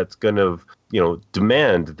franchise that's going to,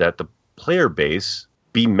 demand that the player base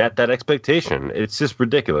be met that expectation? It's just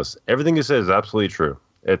ridiculous. Everything you said is absolutely true.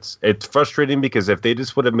 It's frustrating, because if they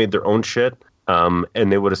just would have made their own shit,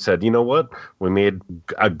 and they would have said, you know what, we made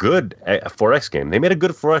a good 4X game. They made a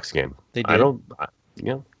good 4X game. They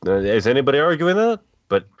did. Is anybody arguing that?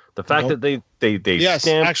 But the fact that they yes,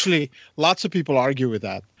 actually, lots of people argue with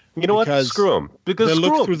that. You know what? Screw them. Because they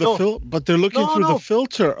look through but they're looking through the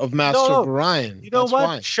filter of Master of Orion. You know what?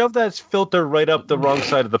 Why. Shove that filter right up the wrong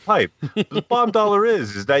side of the pipe. The bottom dollar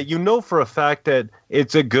is that for a fact that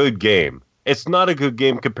it's a good game. It's not a good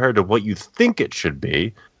game compared to what you think it should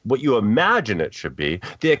be, what you imagine it should be,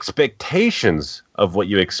 the expectations of what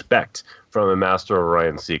you expect from a Master of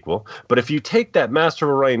Orion sequel. But if you take that Master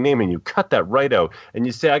of Orion name and you cut that right out, and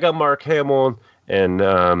you say, I got Mark Hamill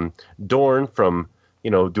and Dorn from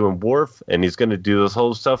doing Worf, and he's going to do this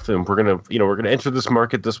whole stuff, and we're going to enter this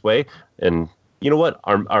market this way, and you know what?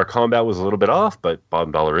 Our combat was a little bit off, but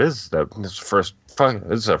bottom dollar is that this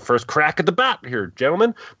is our first crack at the bat here,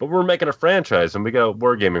 gentlemen. But we're making a franchise, and we got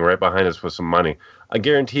Wargaming right behind us with some money. I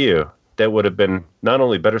guarantee you that would have been not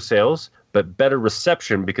only better sales, but better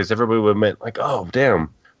reception, because everybody would have meant like, oh, damn,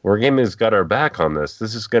 Wargaming's got our back on this.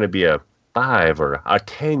 This is going to be a 5 or a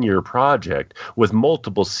 10-year project with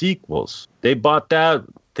multiple sequels. They bought that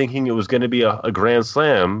thinking it was going to be a grand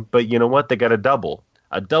slam, but you know what? They got a double.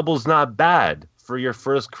 A double's not bad for your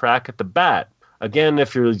first crack at the bat. Again,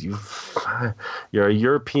 if you're a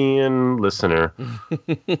European listener,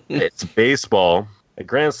 it's baseball. A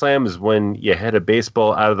grand slam is when you hit a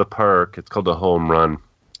baseball out of the park. It's called a home run.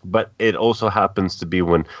 But it also happens to be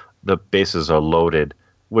when the bases are loaded,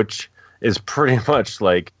 which is pretty much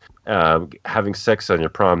like having sex on your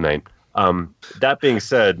prom night. That being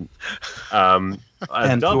said, and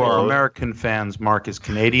to our American fans, Mark is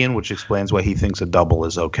Canadian, which explains why he thinks a double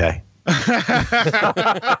is okay.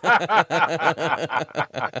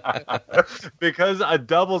 Because a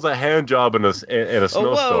double's a hand job in a snowstorm.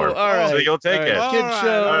 All right. So you'll take it. Kid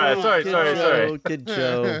show. All right. Sorry. Kid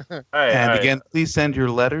show. Again, please send your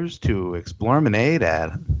letters to Explorminate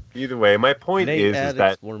at. Either way, my point is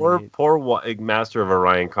that poor Master of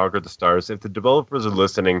Orion Conquer the Stars. If the developers are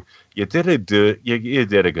listening, you did a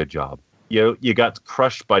good job. You got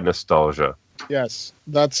crushed by nostalgia. Yes,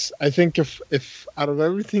 I think if out of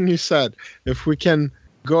everything you said, if we can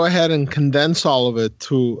go ahead and condense all of it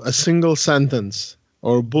to a single sentence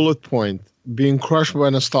or a bullet point, being crushed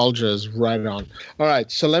by nostalgia is right on. All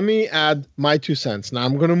right, so let me add my 2 cents. Now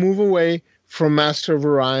I'm going to move away from Master of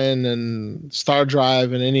Orion and Star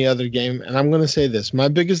Drive and any other game, and I'm going to say this. My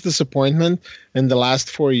biggest disappointment in the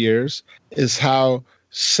last 4 years is how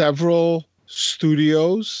several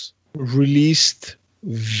studios released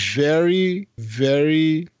very,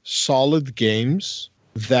 very solid games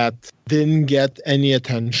that didn't get any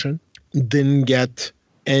attention, didn't get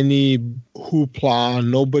any hoopla.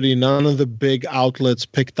 None of the big outlets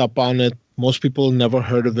picked up on it Most people never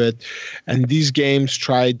heard of it. And these games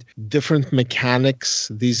tried different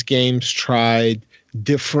mechanics. These games tried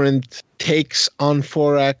different takes on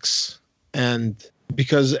 4X. And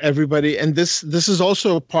because everybody, and this is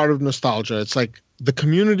also a part of nostalgia. It's like the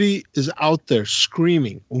community is out there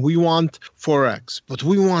screaming, we want 4X, but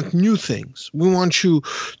we want new things. We want you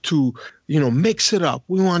to, mix it up.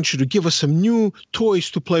 We want you to give us some new toys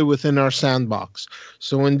to play with in our sandbox.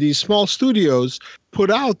 So when these small studios put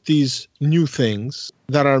out these new things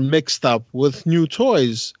that are mixed up with new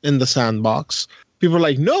toys in the sandbox, people are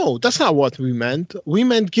like, no, that's not what we meant. We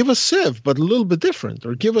meant give us Civ, but a little bit different.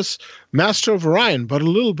 Or give us Master of Orion, but a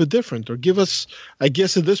little bit different. Or give us, I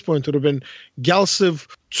guess at this point, it would have been Galciv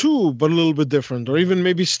 2, but a little bit different. Or even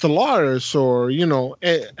maybe Stellaris, or,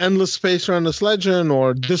 Endless Space or Endless Legend,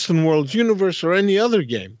 or Distant Worlds Universe, or any other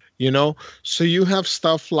game, So you have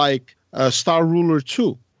stuff like Star Ruler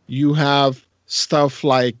 2. You have stuff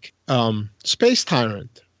like Space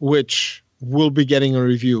Tyrant, which we'll be getting a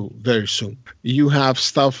review very soon. You have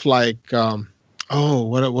stuff like,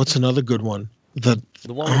 what's another good one? The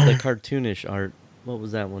one with the cartoonish art. What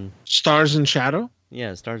was that one? Stars and Shadow?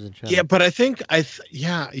 Yeah, Stars and Shadow. Yeah, but I think, I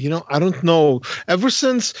don't know. Ever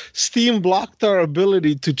since Steam blocked our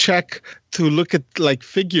ability to look at like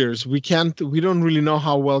figures, we don't really know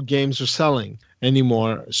how well games are selling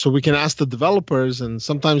anymore. So we can ask the developers, and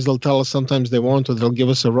sometimes they'll tell us, sometimes they won't, or they'll give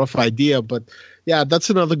us a rough idea. But yeah, that's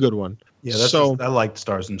another good one. Yeah, I liked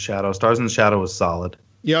Stars and Shadow. Stars and Shadow was solid.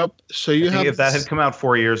 Yep. So if that had come out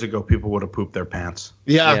 4 years ago, people would have pooped their pants.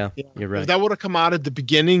 Yeah. You're right. If that would have come out at the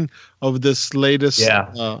beginning of this latest.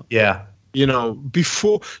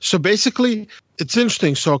 Before. So basically, it's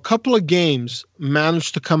interesting. So a couple of games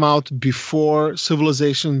managed to come out before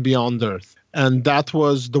Civilization Beyond Earth, and that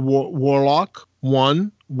was the Warlock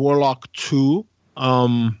 1, Warlock 2.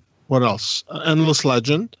 What else? Endless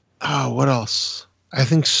Legend. What else? I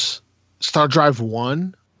think Star Drive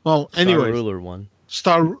 1. Well, anyway. Star Ruler 1.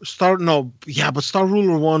 But Star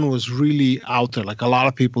Ruler 1 was really out there. Like, a lot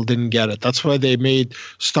of people didn't get it. That's why they made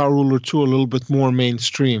Star Ruler 2 a little bit more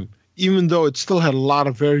mainstream, even though it still had a lot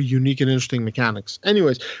of very unique and interesting mechanics.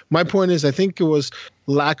 Anyways, my point is, I think it was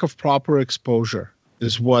lack of proper exposure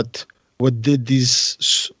is what did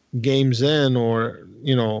these games in, or,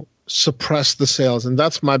 suppress the sales. And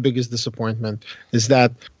that's my biggest disappointment, is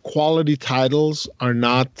that quality titles are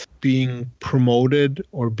not being promoted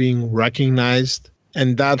or being recognized.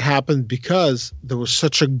 And that happened because there was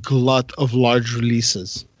such a glut of large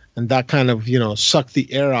releases. And that kind of, sucked the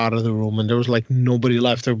air out of the room. And there was like nobody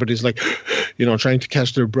left. Everybody's like, trying to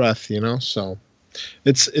catch their breath, So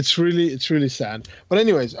it's really sad. But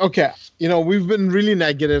anyways, okay. We've been really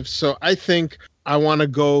negative. So I think I want to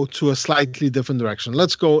go to a slightly different direction.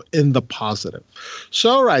 Let's go in the positive. So,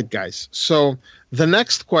 all right, guys. So the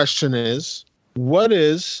next question is, what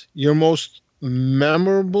is your most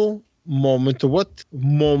memorable moment, or what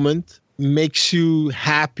moment makes you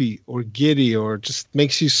happy or giddy or just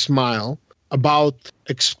makes you smile about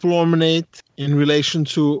Explorminate in relation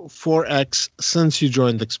to 4X since you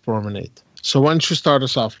joined Explorminate? So why don't you start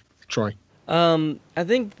us off, Troy? I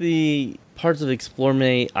think the parts of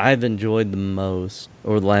Explorminate I've enjoyed the most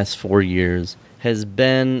over the last 4 years has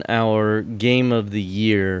been our Game of the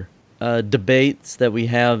Year debates that we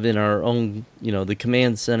have in our own, the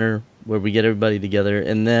command center where we get everybody together,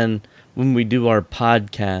 and then when we do our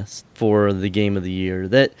podcast for the Game of the Year.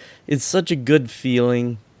 That it's such a good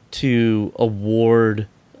feeling to award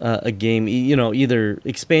a game, either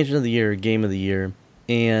Expansion of the Year or Game of the Year,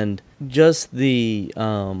 and just the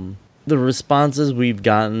responses we've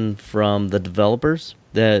gotten from the developers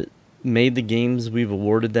that made the games we've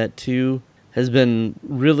awarded that to has been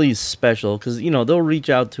really special, because they'll reach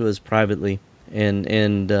out to us privately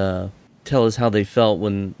and tell us how they felt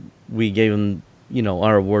when we gave them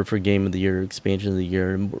our award for Game of the Year, Expansion of the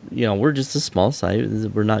Year. And we're just a small site,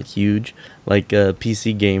 we're not huge like a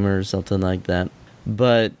PC Gamer or something like that,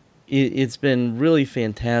 but it's been really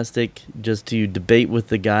fantastic just to debate with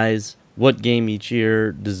the guys what game each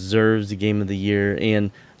year deserves the Game of the Year.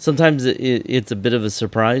 And sometimes it's a bit of a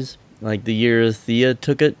surprise. Like the year Thea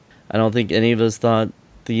took it, I don't think any of us thought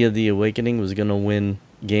Thea the Awakening was going to win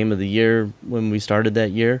Game of the Year when we started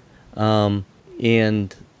that year. I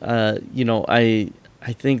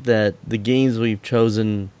think that the games we've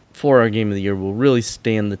chosen for our Game of the Year will really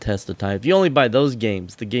stand the test of time. If you only buy those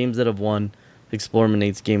games, the games that have won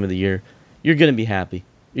Explorminate's Game of the Year, you're going to be happy.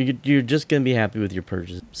 You're just going to be happy with your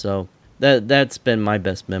purchase. So that's been my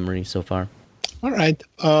best memory so far. All right.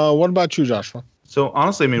 What about you, Joshua? So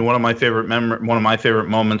honestly, one of my favorite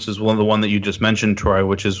moments is the one that you just mentioned, Troy,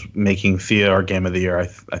 which is making Thea our Game of the Year.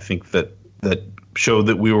 I think that showed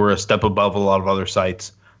that we were a step above a lot of other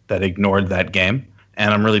sites that ignored that game.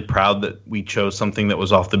 And I'm really proud that we chose something that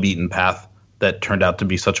was off the beaten path that turned out to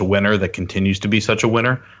be such a winner, that continues to be such a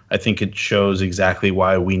winner. I think it shows exactly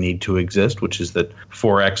why we need to exist, which is that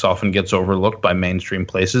 4X often gets overlooked by mainstream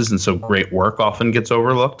places, and so great work often gets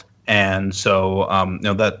overlooked. And so,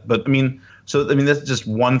 that's just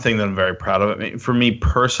one thing that I'm very proud of. I mean, for me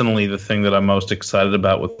personally, the thing that I'm most excited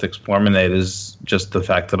about with Explorminate is just the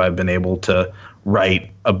fact that I've been able to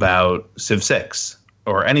write about Civ 6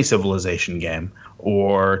 or any Civilization game,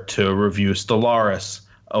 or to review Stellaris,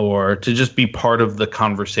 or to just be part of the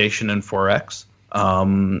conversation in 4X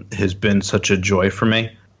has been such a joy for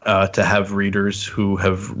me. To have readers who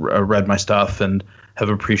have read my stuff and have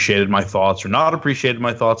appreciated my thoughts or not appreciated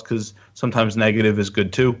my thoughts, because sometimes negative is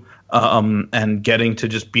good too, and getting to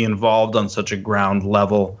just be involved on such a ground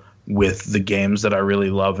level with the games that I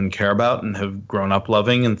really love and care about and have grown up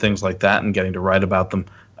loving and things like that, and getting to write about them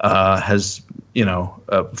has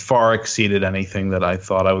far exceeded anything that I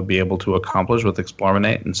thought I would be able to accomplish with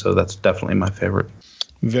Explorminate, and so that's definitely my favorite.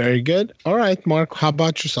 Very good. All right, Mark, how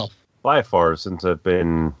about yourself? By far, since I've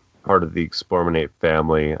been part of the Explorminate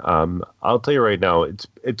family, I'll tell you right now,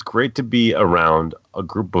 it's great to be around a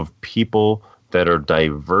group of people that are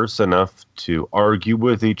diverse enough to argue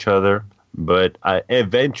with each other, but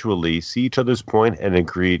eventually see each other's point and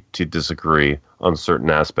agree to disagree on certain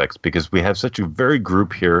aspects, because we have such a varied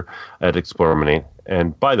group here at Explorminate.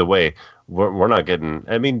 And by the way, we're not getting,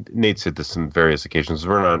 I mean, Nate said this on various occasions,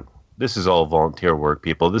 this is all volunteer work,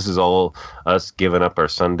 people. This is all us giving up our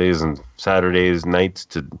Sundays and Saturdays nights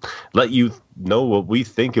to let you know what we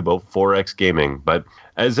think about 4X gaming. But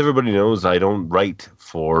as everybody knows, I don't write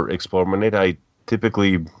for Explorminate. I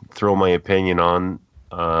typically throw my opinion on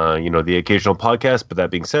the occasional podcast. But that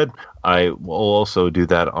being said, I will also do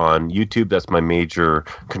that on YouTube. That's my major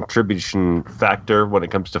contribution factor when it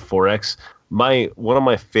comes to 4X. One of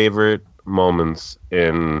my favorite moments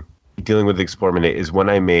in dealing with Explorminate is when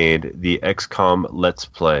I made the XCOM Let's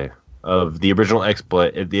Play of the original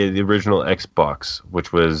the original Xbox,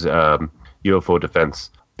 which was UFO Defense,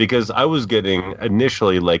 because I was getting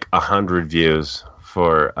initially like 100 views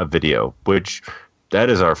for a video, which that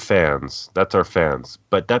is our fans. That's our fans.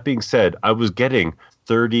 But that being said, I was getting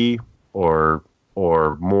 30 or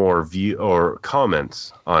more view or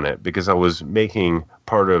comments on it, because I was making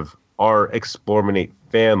part of our Explorminate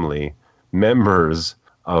family members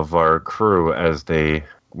of our crew as they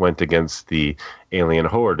went against the alien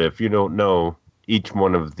horde. If you don't know, each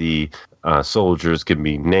one of the soldiers can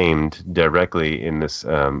be named directly in this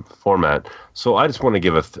format. So I just want to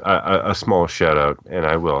give a small shout out, and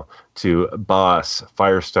I will, to Boss,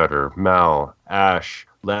 Firestarter, Mal, Ash,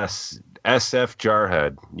 Les, SF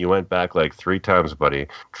Jarhead. You went back like 3 times, buddy.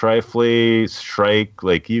 Trifley, Strike,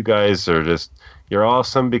 like you guys are just, you're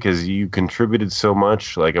awesome because you contributed so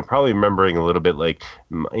much. Like I'm probably remembering a little bit like,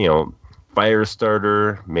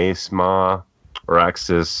 Firestarter, Mace Ma,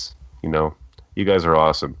 Araxis, you guys are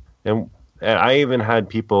awesome. And I even had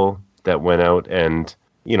people that went out and,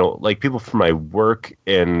 like people from my work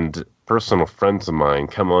and personal friends of mine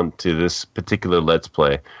come on to this particular Let's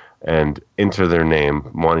Play and enter their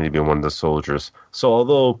name wanting to be one of the soldiers. So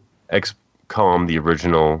although XCOM, the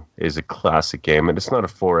original, is a classic game, and it's not a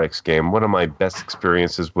 4X game, one of my best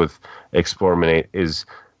experiences with Explorminate is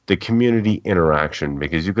the community interaction,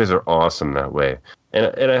 because you guys are awesome that way.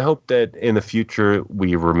 And I hope that in the future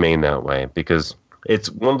we remain that way, because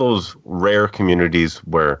it's one of those rare communities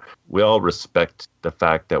where we all respect the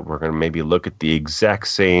fact that we're going to maybe look at the exact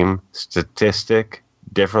same statistic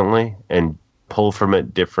differently and pull from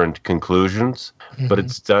it different conclusions, but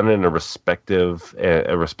it's done in a respective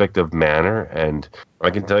manner. And I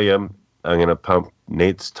can tell you, I'm going to pump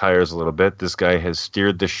Nate's tires a little bit. This guy has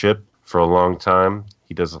steered the ship for a long time.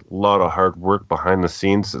 He does a lot of hard work behind the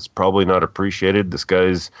scenes that's probably not appreciated. This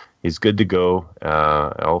guy's he's good to go.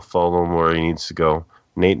 I'll follow him where he needs to go.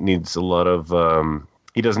 Nate needs a lot of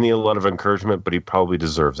he doesn't need a lot of encouragement, but he probably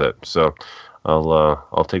deserves it. So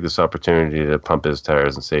I'll take this opportunity to pump his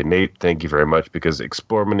tires and say, Nate, thank you very much, because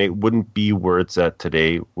Explorminate wouldn't be where it's at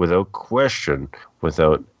today without question,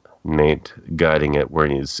 without Nate guiding it where it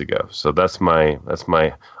needs to go. So that's my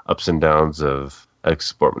ups and downs of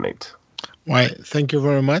Explorminate. Why, thank you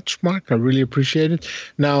very much, Mark. I really appreciate it.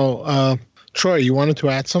 Now, Troy, you wanted to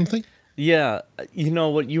add something? Yeah,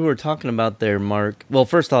 what you were talking about there, Mark. Well,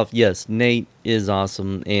 first off, yes, Nate is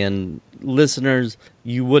awesome. And listeners,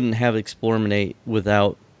 you wouldn't have Explorminate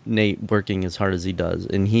without Nate working as hard as he does.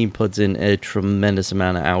 And he puts in a tremendous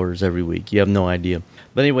amount of hours every week. You have no idea.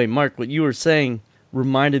 But anyway, Mark, what you were saying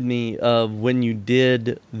reminded me of when you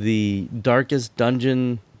did the Darkest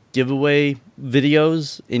Dungeon giveaway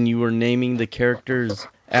videos and you were naming the characters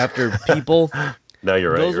after people. No,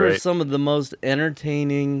 you're right. Those were some of the most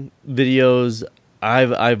entertaining videos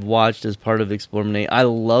I've watched as part of Explorminate. I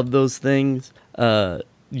love those things.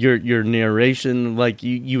 Your narration, like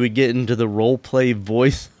you would get into the role play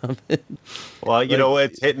voice of it. Well, you know,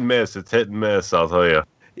 it's hit and miss. It's hit and miss, I'll tell you.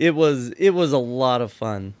 It was a lot of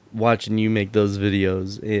fun watching you make those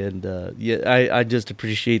videos, and I just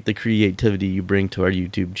appreciate the creativity you bring to our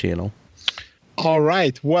YouTube channel. All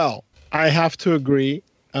right. Well, I have to agree.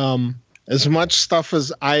 As much stuff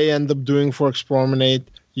as I end up doing for Explorminate,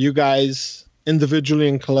 you guys individually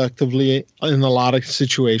and collectively in a lot of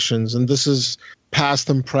situations, and this is past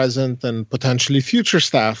and present and potentially future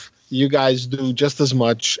staff, you guys do just as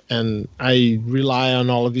much, and I rely on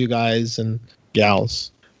all of you guys and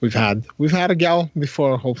gals. We've had a gal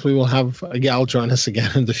before. Hopefully we'll have a gal join us again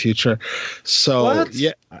in the future. So what?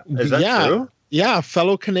 Yeah, is that true? Yeah,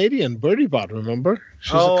 fellow Canadian, Birdie Bot, remember?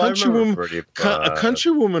 She's a country woman, a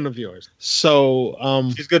country woman of yours. So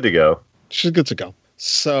she's good to go. She's good to go.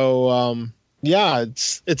 So yeah,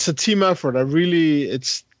 it's a team effort.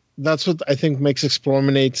 That's what I think makes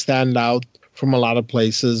Explorminate stand out from a lot of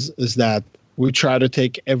places, is that we try to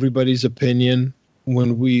take everybody's opinion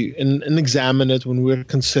when we and examine it when we're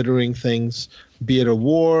considering things, be it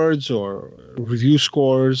awards or review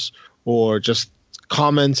scores or just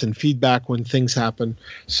comments and feedback when things happen.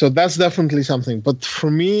 So that's definitely something. But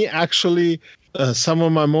for me, actually, some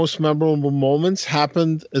of my most memorable moments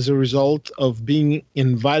happened as a result of being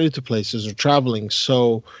invited to places or traveling.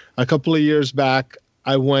 So a couple of years back,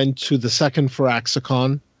 I went to the second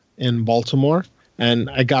Firaxicon in Baltimore, and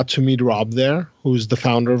I got to meet Rob there, who's the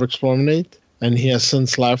founder of Explorminate. And he has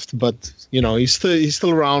since left, but you know, he's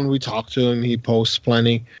still around. We talk to him. He posts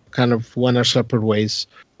plenty. Kind of went our separate ways.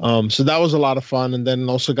 So that was a lot of fun. And then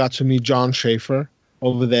also got to meet John Schaefer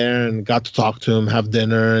over there and got to talk to him, have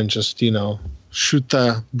dinner, and just, you know, shoot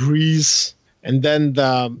the breeze. And then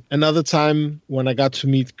another time when I got to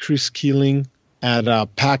meet Chris Keeling at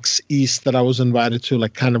PAX East that I was invited to,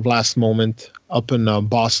 like kind of last moment up in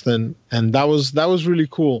Boston. And that was really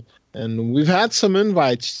cool. And we've had some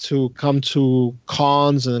invites to come to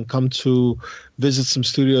cons and come to visit some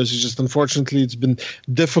studios. It's just, unfortunately, it's been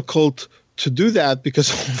difficult to do that because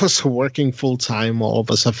all of us are working full time. All of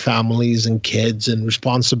us have families and kids and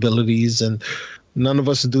responsibilities, and none of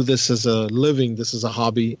us do this as a living. This is a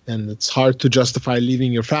hobby, and it's hard to justify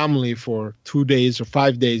leaving your family for 2 days or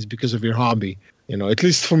 5 days because of your hobby. You know, at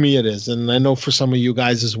least for me it is, and I know for some of you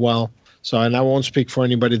guys as well. So, and I won't speak for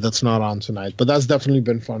anybody that's not on tonight, but that's definitely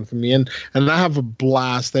been fun for me. And I have a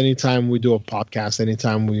blast anytime we do a podcast,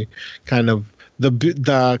 anytime we kind of,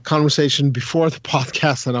 the conversation before the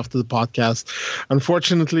podcast and after the podcast.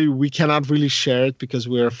 Unfortunately, we cannot really share it because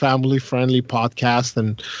we're a family-friendly podcast,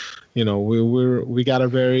 and you know, we got a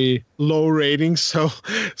very low rating, so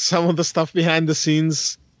some of the stuff behind the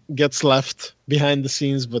scenes gets left behind the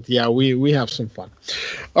scenes, but yeah, we have some fun.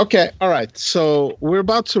 Okay, all right, so we're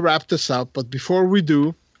about to wrap this up, but before we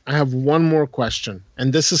do, I have one more question,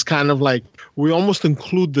 and this is kind of like, we almost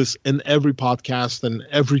include this in every podcast and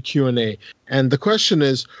every Q&A, and the question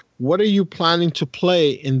is, what are you planning to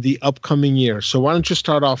play in the upcoming year? So why don't you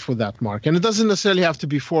start off with that, Mark? And it doesn't necessarily have to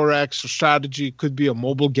be 4X or strategy. It could be a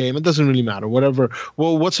mobile game. It doesn't really matter. Whatever.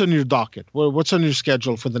 Well, what's on your docket? What's on your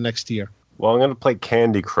schedule for the next year? Well, I'm going to play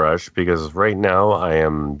Candy Crush because right now I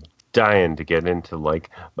am dying to get into, like,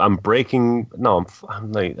 I'm kidding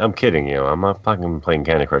you. I'm not fucking playing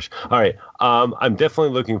Candy Crush. All right. I'm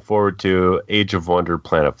definitely looking forward to Age of Wonder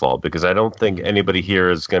Planetfall because I don't think anybody here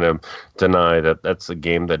is going to deny that that's a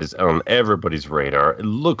game that is on everybody's radar. It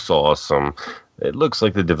looks awesome. It looks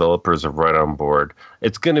like the developers are right on board.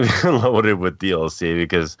 It's going to be loaded with DLC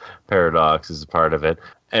because Paradox is a part of it.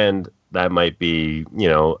 And that might be, you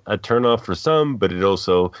know, a turnoff for some, but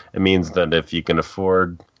it means that if you can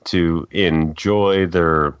afford to enjoy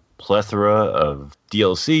their plethora of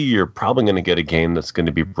DLC, you're probably going to get a game that's going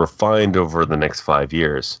to be refined over the next 5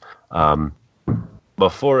 years.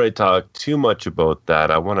 Before I talk too much about that,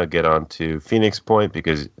 I want to get on to Phoenix Point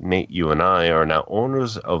because Nate, you and I are now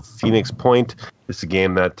owners of Phoenix Point. It's a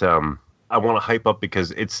game that I want to hype up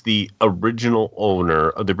because it's the original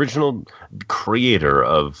owner, the original creator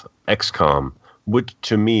of XCOM, which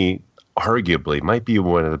to me, arguably, might be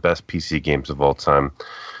one of the best PC games of all time,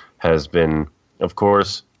 has been, of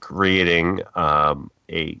course, creating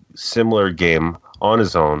a similar game on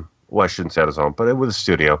his own. Well, I shouldn't say on his own, but with a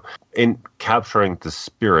studio, in capturing the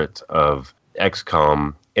spirit of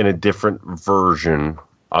XCOM in a different version,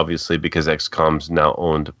 obviously, because XCOM's now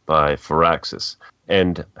owned by Firaxis.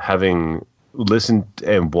 And having listened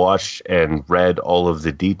and watched and read all of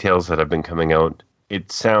the details that have been coming out,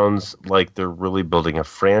 it sounds like they're really building a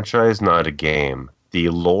franchise, not a game. The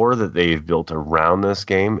lore that they've built around this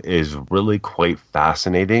game is really quite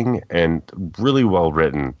fascinating and really well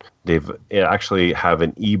written. They actually have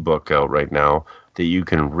an ebook out right now that you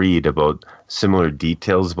can read about similar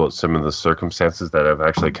details about some of the circumstances that have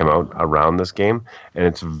actually come out around this game, and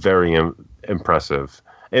it's very impressive.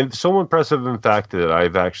 And so impressive, in fact, that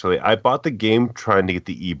I bought the game trying to get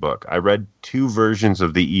the ebook. I read 2 versions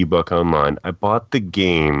of the ebook online. I bought the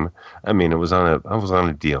game. I mean, I was on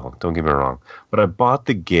a deal. Don't get me wrong, but I bought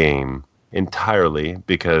the game entirely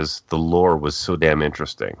because the lore was so damn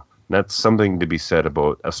interesting. That's something to be said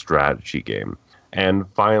about a strategy game. And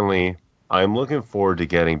finally, I'm looking forward to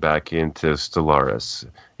getting back into Stellaris.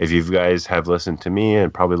 If you guys have listened to me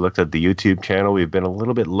and probably looked at the YouTube channel, we've been a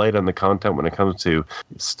little bit light on the content when it comes to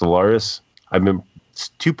Stellaris.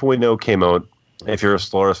 2.0 came out. If you're a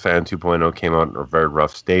Stellaris fan, 2.0 came out in a very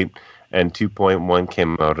rough state, and 2.1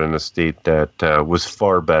 came out in a state that was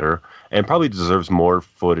far better and probably deserves more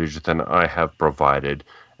footage than I have provided.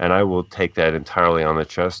 And I will take that entirely on the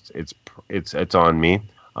chest. It's on me.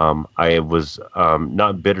 I was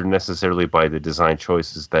not bitter necessarily by the design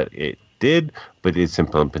choices that it did, but its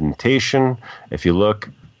implementation. If you look,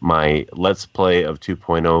 my Let's Play of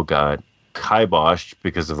 2.0 got kiboshed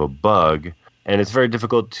because of a bug, and it's very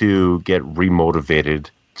difficult to get remotivated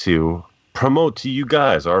to promote to you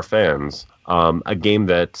guys, our fans, a game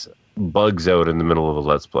that bugs out in the middle of a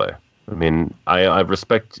Let's Play. I mean, I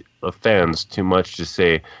respect the fans too much to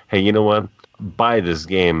say, hey, you know what? Buy this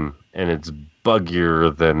game, and it's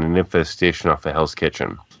buggier than an infestation off a Hell's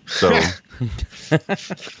Kitchen. So,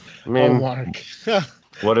 I mean, Mark.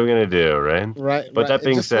 what are we going to do, right? Right. But that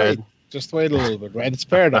being said... Just wait a little bit, right? It's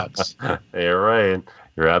Paradox. You're right.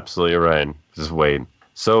 You're absolutely right. Just wait.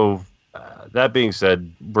 So, that being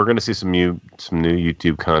said, we're going to see some new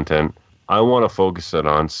YouTube content. I want to focus it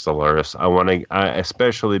on Stellaris.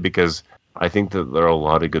 Especially because I think that there are a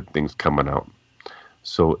lot of good things coming out.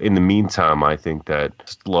 So in the meantime, I think that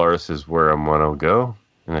Stellaris is where I want to go.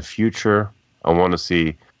 In the future, I want to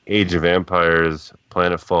see Age of Empires,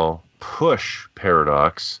 Planetfall push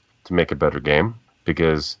Paradox to make a better game,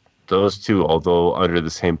 because those two, although under the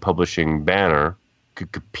same publishing banner,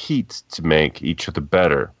 could compete to make each other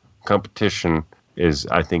better. Competition is,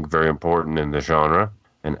 I think, very important in the genre,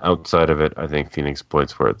 and outside of it, I think Phoenix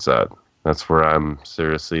Point's where it's at. That's where I'm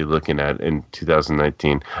seriously looking at in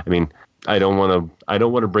 2019. I mean, I don't want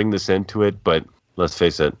to bring this into it, but let's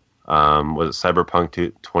face it. Was it Cyberpunk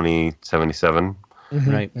 2077?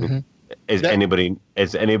 Mm-hmm. Right. Mm-hmm. Is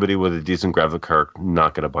anybody with a decent graphic card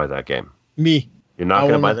not going to buy that game? Me. You're not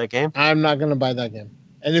going to buy that game? I'm not going to buy that game.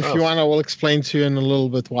 And if you want, I will explain to you in a little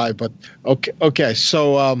bit why. But okay.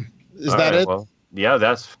 So is that it? Well, yeah,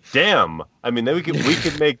 that's damn. I mean, then we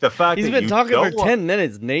could make the fact he's that been you talking don't for 10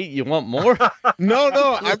 minutes, Nate. You want more? No.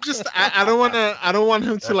 I don't want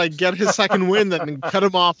him to like get his second win and then cut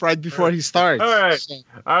him off right before he starts. All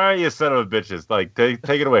right, you son of a bitches. Like, take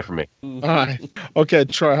it away from me. All right. Okay,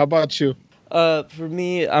 Troy. How about you? For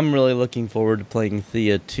me, I'm really looking forward to playing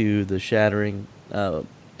Thea 2: The Shattering.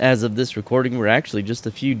 As of this recording, we're actually just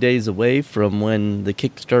a few days away from when the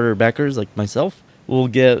Kickstarter backers, like myself, will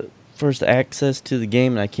get first access to the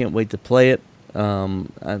game, and I can't wait to play it.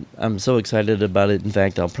 I'm so excited about it. In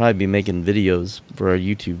fact, I'll probably be making videos for our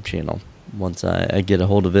YouTube channel once I get a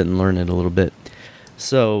hold of it and learn it a little bit.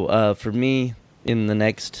 So for me, in the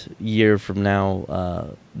next year from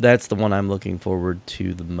now, that's the one I'm looking forward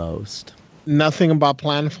to the most. Nothing about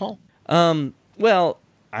Planetfall? Well,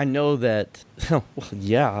 I know that, well,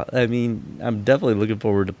 yeah, I mean, I'm definitely looking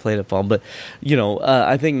forward to Planetfall, but,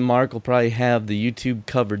 I think Mark will probably have the YouTube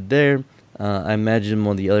covered there. I imagine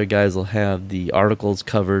one of the other guys will have the articles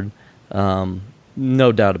covered.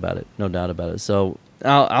 No doubt about it. So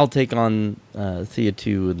I'll take on Thea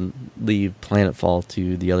 2 and leave Planetfall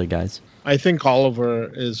to the other guys. I think Oliver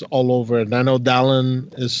is all over it. And I know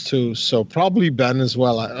Dallin is too, so probably Ben as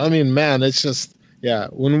well. I mean, man, it's just... Yeah,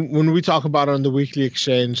 when we talk about it on the weekly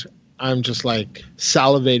exchange, I'm just like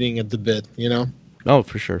salivating at the bit, Oh,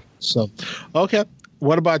 for sure. So, okay.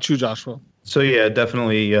 What about you, Joshua? So yeah,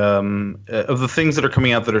 definitely. Of the things that are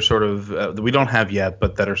coming out that are sort of that we don't have yet,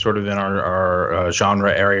 but that are sort of in our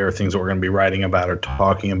genre area, or things that we're going to be writing about or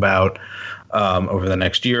talking about over the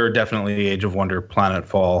next year, definitely Age of Wonder,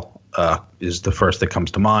 Planetfall is the first that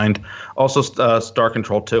comes to mind. Also, Star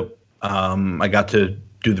Control 2. I got to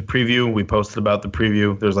do the preview. We posted about the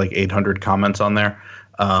preview. There's like 800 comments on there,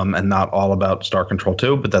 and not all about Star Control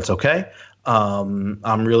 2, but that's okay.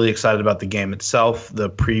 I'm really excited about the game itself.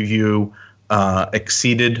 The preview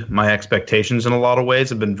exceeded my expectations in a lot of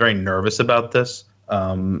ways. I've been very nervous about this.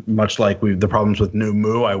 Much like the problems with New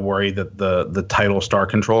Mu, I worry that the title Star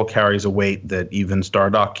Control carries a weight that even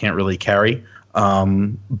Stardock can't really carry.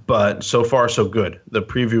 But so far, so good. The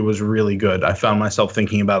preview was really good. I found myself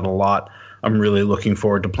thinking about it a lot. I'm really looking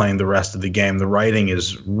forward to playing the rest of the game. The writing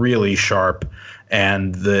is really sharp,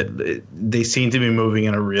 and they seem to be moving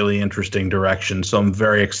in a really interesting direction. So I'm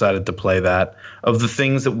very excited to play that. Of the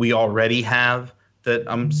things that we already have that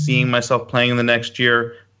I'm seeing myself playing in the next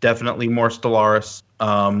year, definitely more Stellaris.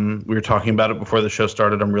 We were talking about it before the show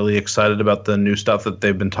started. I'm really excited about the new stuff that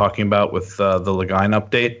they've been talking about with the Lagine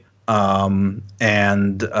update.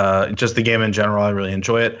 And just the game in general, I really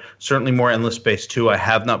enjoy it. Certainly more Endless Space 2. I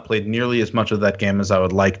have not played nearly as much of that game as I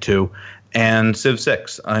would like to. And Civ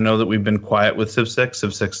 6. I know that we've been quiet with Civ 6.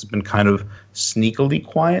 Civ 6 has been kind of sneakily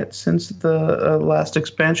quiet since the last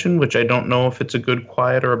expansion, which I don't know if it's a good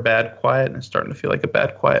quiet or a bad quiet. It's starting to feel like a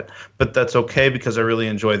bad quiet. But that's okay because I really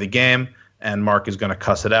enjoy the game. And Mark is going to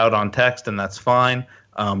cuss it out on text, and that's fine.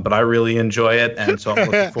 But I really enjoy it, and so I'm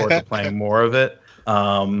looking forward to playing more of it.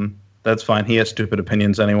 That's fine. He has stupid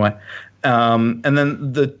opinions anyway. And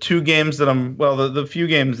then the two games that the few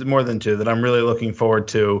games, more than two, that I'm really looking forward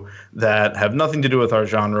to that have nothing to do with our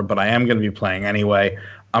genre, but I am going to be playing anyway.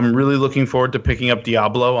 I'm really looking forward to picking up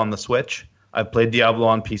Diablo on the Switch. I've played Diablo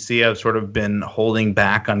on PC. I've sort of been holding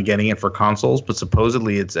back on getting it for consoles, but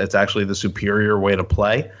supposedly it's actually the superior way to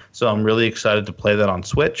play. So I'm really excited to play that on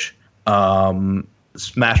Switch.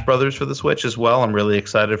 Smash Brothers for the Switch as well. I'm really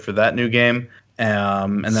excited for that new game.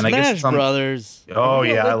 And then Smash I guess Brothers. Oh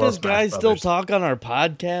yeah, I love this Smash guy Brothers. still talk on our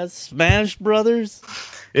podcast. Smash Brothers.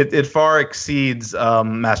 It far exceeds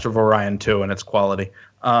Master of Orion 2 in its quality.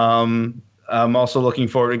 I'm also looking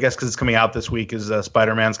forward, I guess, because it's coming out this week. Is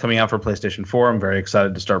Spider-Man's coming out for PlayStation 4? I'm very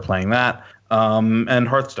excited to start playing that. And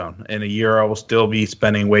Hearthstone. In a year, I will still be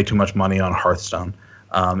spending way too much money on Hearthstone,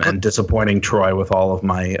 and disappointing Troy with all of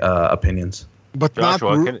my opinions. But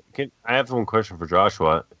Joshua, can I have one question for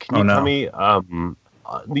Joshua? Can you tell me?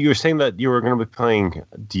 You were saying that you were going to be playing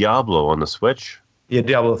Diablo on the Switch. Yeah,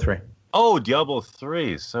 Diablo 3. Oh, Diablo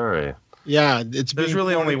 3. Sorry. Yeah, there's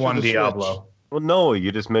really only one Diablo. Well, no,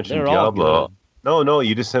 you just mentioned They're all Diablo. good. No,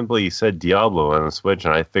 you just simply said Diablo on the Switch,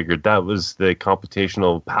 and I figured that was the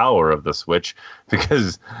computational power of the Switch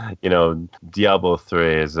because, Diablo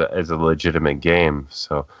 3 is a legitimate game.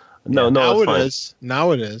 So, no, now it's it fine. is.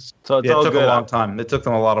 Now it is. So it's Yeah, all it took good. a long time. It took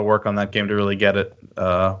them a lot of work on that game to really get it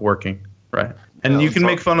working. Right. And you can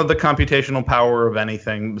make fun of the computational power of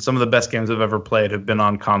anything. Some of the best games I've ever played have been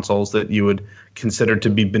on consoles that you would consider to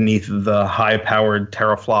be beneath the high-powered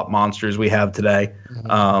teraflop monsters we have today.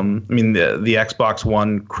 Mm-hmm. The Xbox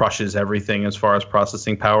One crushes everything as far as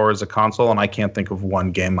processing power as a console, and I can't think of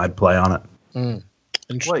one game I'd play on it.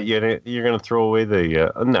 What, you're going to throw away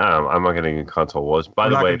the... no, I'm not going to get console wars. By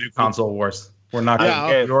the way... We're not going to do console wars. We're not going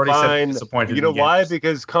to. You already said disappointed. You know why?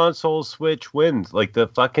 Because console Switch wins. Like the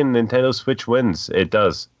fucking Nintendo Switch wins. It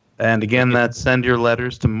does. And again, that's send your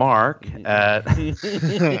letters to Mark at...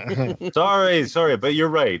 Sorry, but you're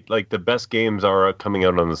right. Like the best games are coming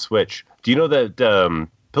out on the Switch. Do you know that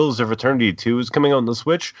Pillars of Eternity 2 is coming out on the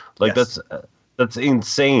Switch? Like Yes. that's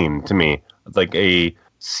insane to me. Like a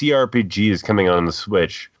CRPG is coming out on the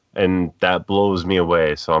Switch. And that blows me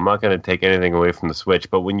away. So I'm not going to take anything away from the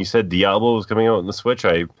Switch. But when you said Diablo was coming out on the Switch,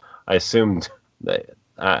 I assumed that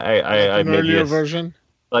I an earlier version.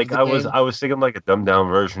 Like I was thinking like a dumbed down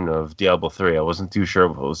version of Diablo 3. I wasn't too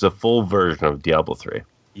sure if it was a full version of Diablo 3.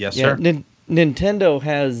 Yes, Yeah, sir. Nintendo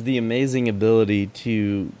has the amazing ability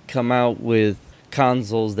to come out with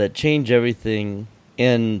consoles that change everything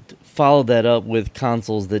and follow that up with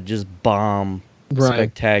consoles that just bomb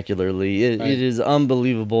spectacularly. It is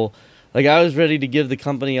unbelievable. Like I was ready to give the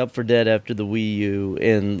company up for dead after the Wii U,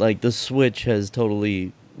 and like the Switch has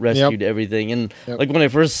totally rescued everything. And like when I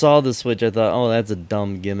first saw the Switch, I thought, oh, that's a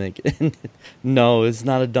dumb gimmick. No, it's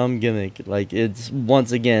not a dumb gimmick. Like it's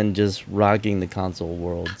once again just rocking the console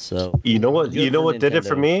world. So you know what did it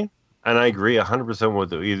for Nintendo. me, and I agree 100%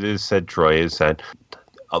 with what you said, Troy. Is that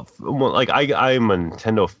like I'm a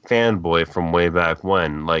Nintendo fanboy from way back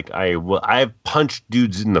when. Like I've punched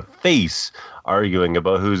dudes in the face arguing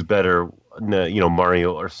about who's better,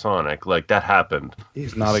 Mario or Sonic. Like that happened.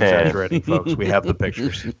 He's not exaggerating, folks. We have the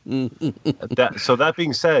pictures. That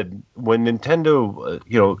being said, when Nintendo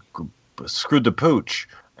screwed the pooch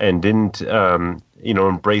and didn't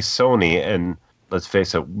embrace Sony, and let's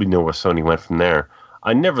face it, we know where Sony went from there.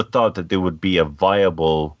 I never thought that there would be a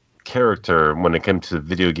viable character when it came to the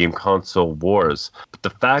video game console wars. But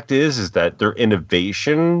the fact is that their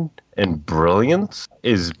innovation and brilliance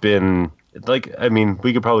has been like, I mean,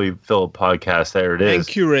 we could probably fill a podcast. There it And is.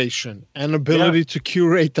 curation and ability to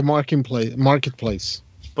curate the marketplace.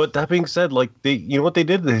 But that being said, like, you know what they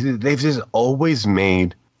did? They've just always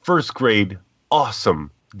made first grade awesome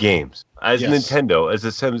games. As Yes. Nintendo, as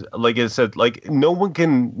it says, like it said, like no one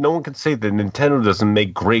can say that Nintendo doesn't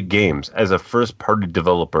make great games as a first party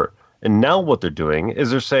developer. And now what they're doing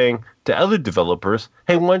is they're saying to other developers,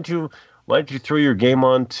 hey, why don't you throw your game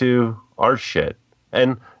onto our shit?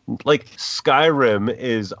 And like Skyrim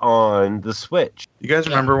is on the Switch. You guys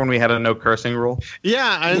remember when we had a no cursing rule?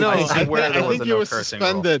 Yeah, I know. I swear there I was think a it no was cursing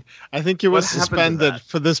suspended. I think it was What happened to suspended that?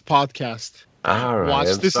 for this podcast. All right, Watch,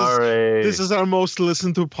 I'm this sorry. this is our most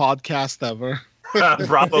listened to podcast ever.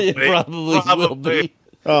 Probably, It probably will be.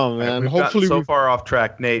 Oh man, We've hopefully gotten so we far off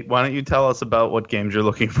track. Nate, why don't you tell us about what games you're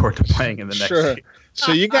looking forward to playing in the next Sure. week?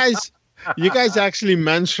 So you guys actually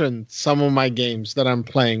mentioned some of my games that I'm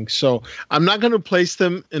playing. So I'm not going to place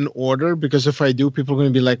them in order because if I do, people are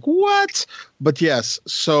going to be like, "What?" But yes,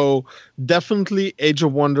 so definitely Age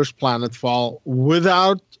of Wonders Planetfall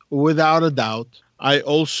without a doubt. I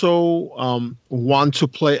also want to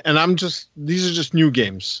play, and these are just new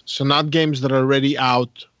games, so not games that are already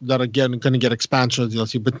out that are going to get expansion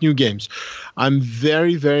DLC, but new games. I'm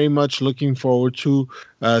very, very much looking forward to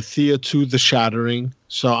Thea 2: The Shattering.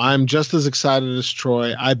 So I'm just as excited as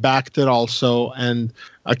Troy. I backed it also, and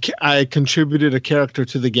I contributed a character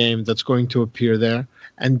to the game that's going to appear there.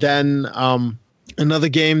 And then another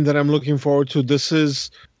game that I'm looking forward to. This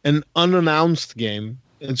is an unannounced game.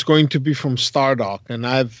 It's going to be from Stardock, and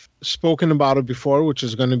I've spoken about it before, which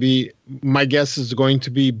is going to be, my guess is going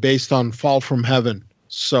to be based on Fall from Heaven.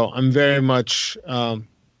 So I'm very much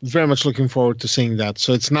looking forward to seeing that.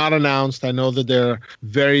 So it's not announced. I know that they're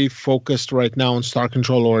very focused right now on Star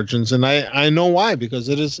Control Origins, and I know why, because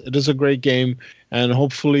it is a great game, and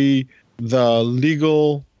hopefully the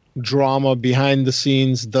legal drama behind the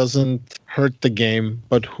scenes doesn't hurt the game,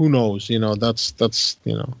 but who knows? That's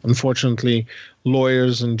unfortunately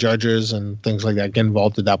lawyers and judges and things like that get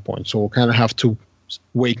involved at that point. So we'll kind of have to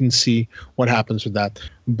wait and see what happens with that.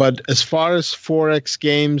 But as far as 4X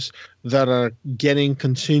games that are getting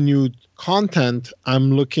continued content,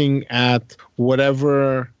 I'm looking at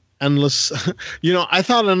whatever Endless I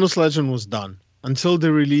thought Endless Legend was done until they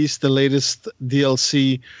released the latest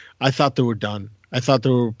DLC. I thought they were done. I thought they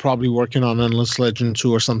were probably working on Endless Legend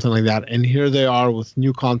 2 or something like that. And here they are with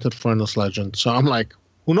new content for Endless Legend. So I'm like,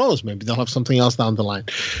 who knows? Maybe they'll have something else down the line.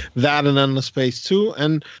 That and Endless Space 2.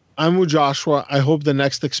 And I'm with Joshua. I hope the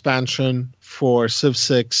next expansion for Civ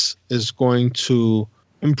 6 is going to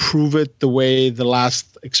improve it the way the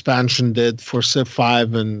last expansion did for Civ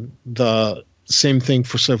 5 and the same thing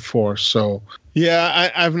for Civ 4. So,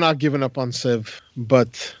 yeah, I've not given up on Civ,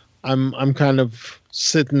 but I'm kind of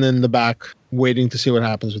sitting in the back waiting to see what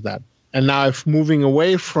happens with that. And now if moving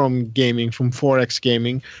away from gaming, from 4X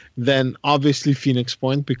gaming, then obviously Phoenix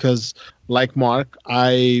Point, because like Mark,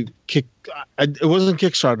 it wasn't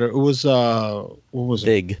Kickstarter. It was, what was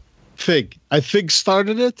it? Fig. I Fig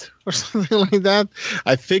started it or something like that.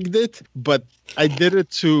 I figged it, but I did it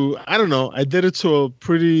to a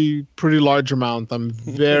pretty large amount. I'm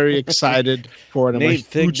very excited for it. Nate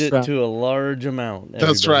figged it to a large amount.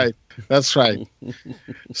 That's right.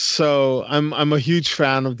 So I'm a huge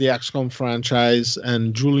fan of the XCOM franchise,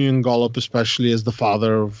 and Julian Gollop especially as the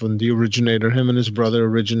father of the originator. Him and his brother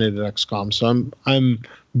originated XCOM. So I'm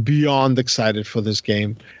beyond excited for this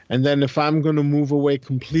game. And then if I'm going to move away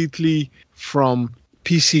completely from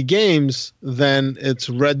PC games, then it's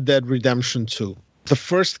Red Dead Redemption 2. The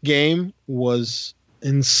first game was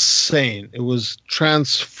insane. It was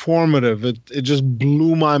transformative. It just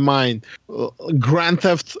blew my mind. Grand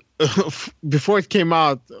Theft, before it came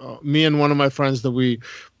out, me and one of my friends that we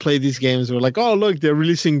played these games were like, oh, look, they're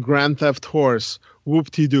releasing Grand Theft Horse.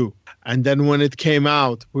 Whoop-de-doo. And then when it came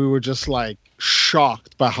out, we were just like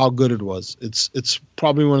shocked by how good it was. It's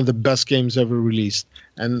probably one of the best games ever released.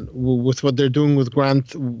 And with what they're doing with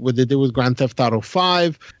what they did with Grand Theft Auto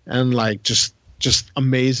 5, and like just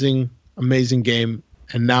amazing game.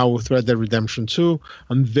 And now with Red Dead Redemption 2,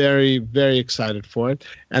 I'm very, very excited for it.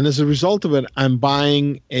 And as a result of it, I'm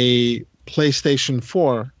buying a PlayStation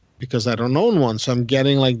 4 because I don't own one. So I'm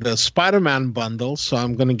getting like the Spider-Man bundle. So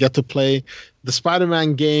I'm going to get to play the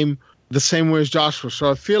Spider-Man game the same way as Joshua.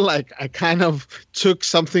 So I feel like I kind of took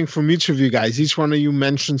something from each of you guys. Each one of you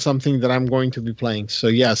mentioned something that I'm going to be playing. So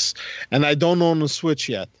yes. And I don't own a Switch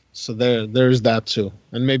yet. So there's that too.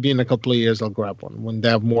 And maybe in a couple of years I'll grab one when they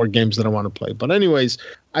have more games that I want to play. But anyways,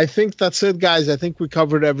 I think that's it, guys. I think we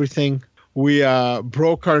covered everything. We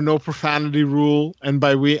broke our no profanity rule. And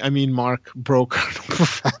by we, I mean Mark broke our no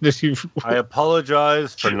profanity rule. I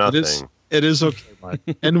apologize for nothing. It is okay, Mark.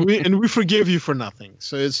 and we forgive you for nothing,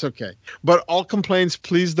 so it's okay. But all complaints,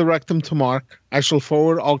 please direct them to Mark. I shall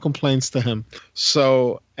forward all complaints to him.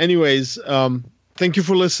 So, anyways, thank you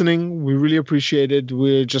for listening. We really appreciate it.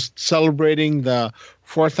 We're just celebrating the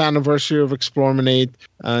 4th anniversary of Explorminate,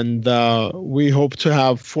 and we hope to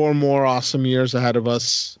have 4 more awesome years ahead of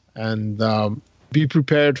us. And be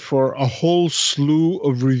prepared for a whole slew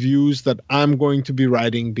of reviews that I'm going to be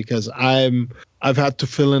writing, because I've had to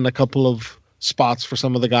fill in a couple of spots for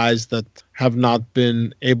some of the guys that have not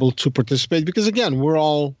been able to participate, because again, we're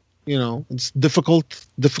all, it's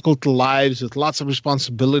difficult lives with lots of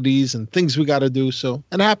responsibilities and things we got to do. So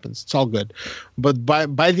it happens. It's all good. But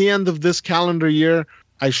by the end of this calendar year,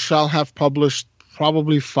 I shall have published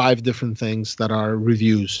probably 5 different things that are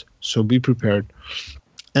reviews. So be prepared.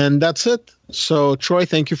 And that's it. So, Troy,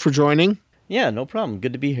 thank you for joining. Yeah, no problem.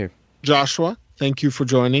 Good to be here. Joshua, thank you for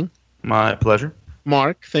joining. My pleasure.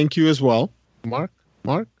 Mark, thank you as well. Mark?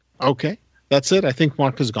 Okay. That's it. I think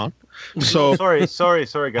Mark is gone. So sorry,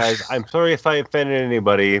 guys. I'm sorry if I offended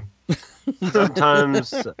anybody.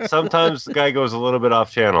 Sometimes the guy goes a little bit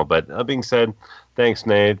off channel, but that being said, thanks,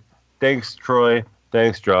 Nate. Thanks, Troy.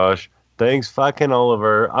 Thanks, Josh. Thanks, fucking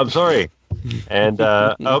Oliver. I'm sorry. And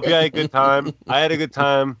I hope you had a good time. I had a good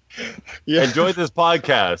time. Yeah. Enjoyed this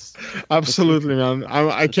podcast. Absolutely, man.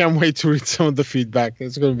 I can't wait to read some of the feedback.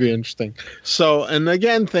 It's going to be interesting. So, and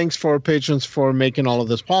again, thanks for our patrons for making all of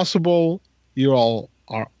this possible. You all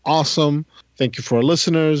are awesome. Thank you for our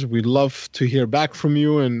listeners. We'd love to hear back from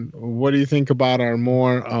you. And what do you think about our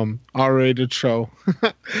more R-rated show?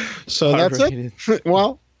 So R-rated. That's it.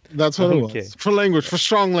 Well, that's what it was. For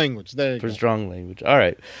strong language. There you go. Strong language. All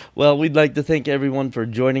right. Well, we'd like to thank everyone for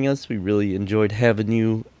joining us. We really enjoyed having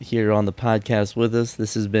you here on the podcast with us.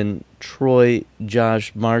 This has been Troy,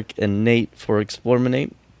 Josh, Mark, and Nate for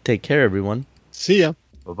Explorminate. Take care, everyone. See ya.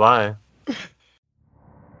 Bye-bye.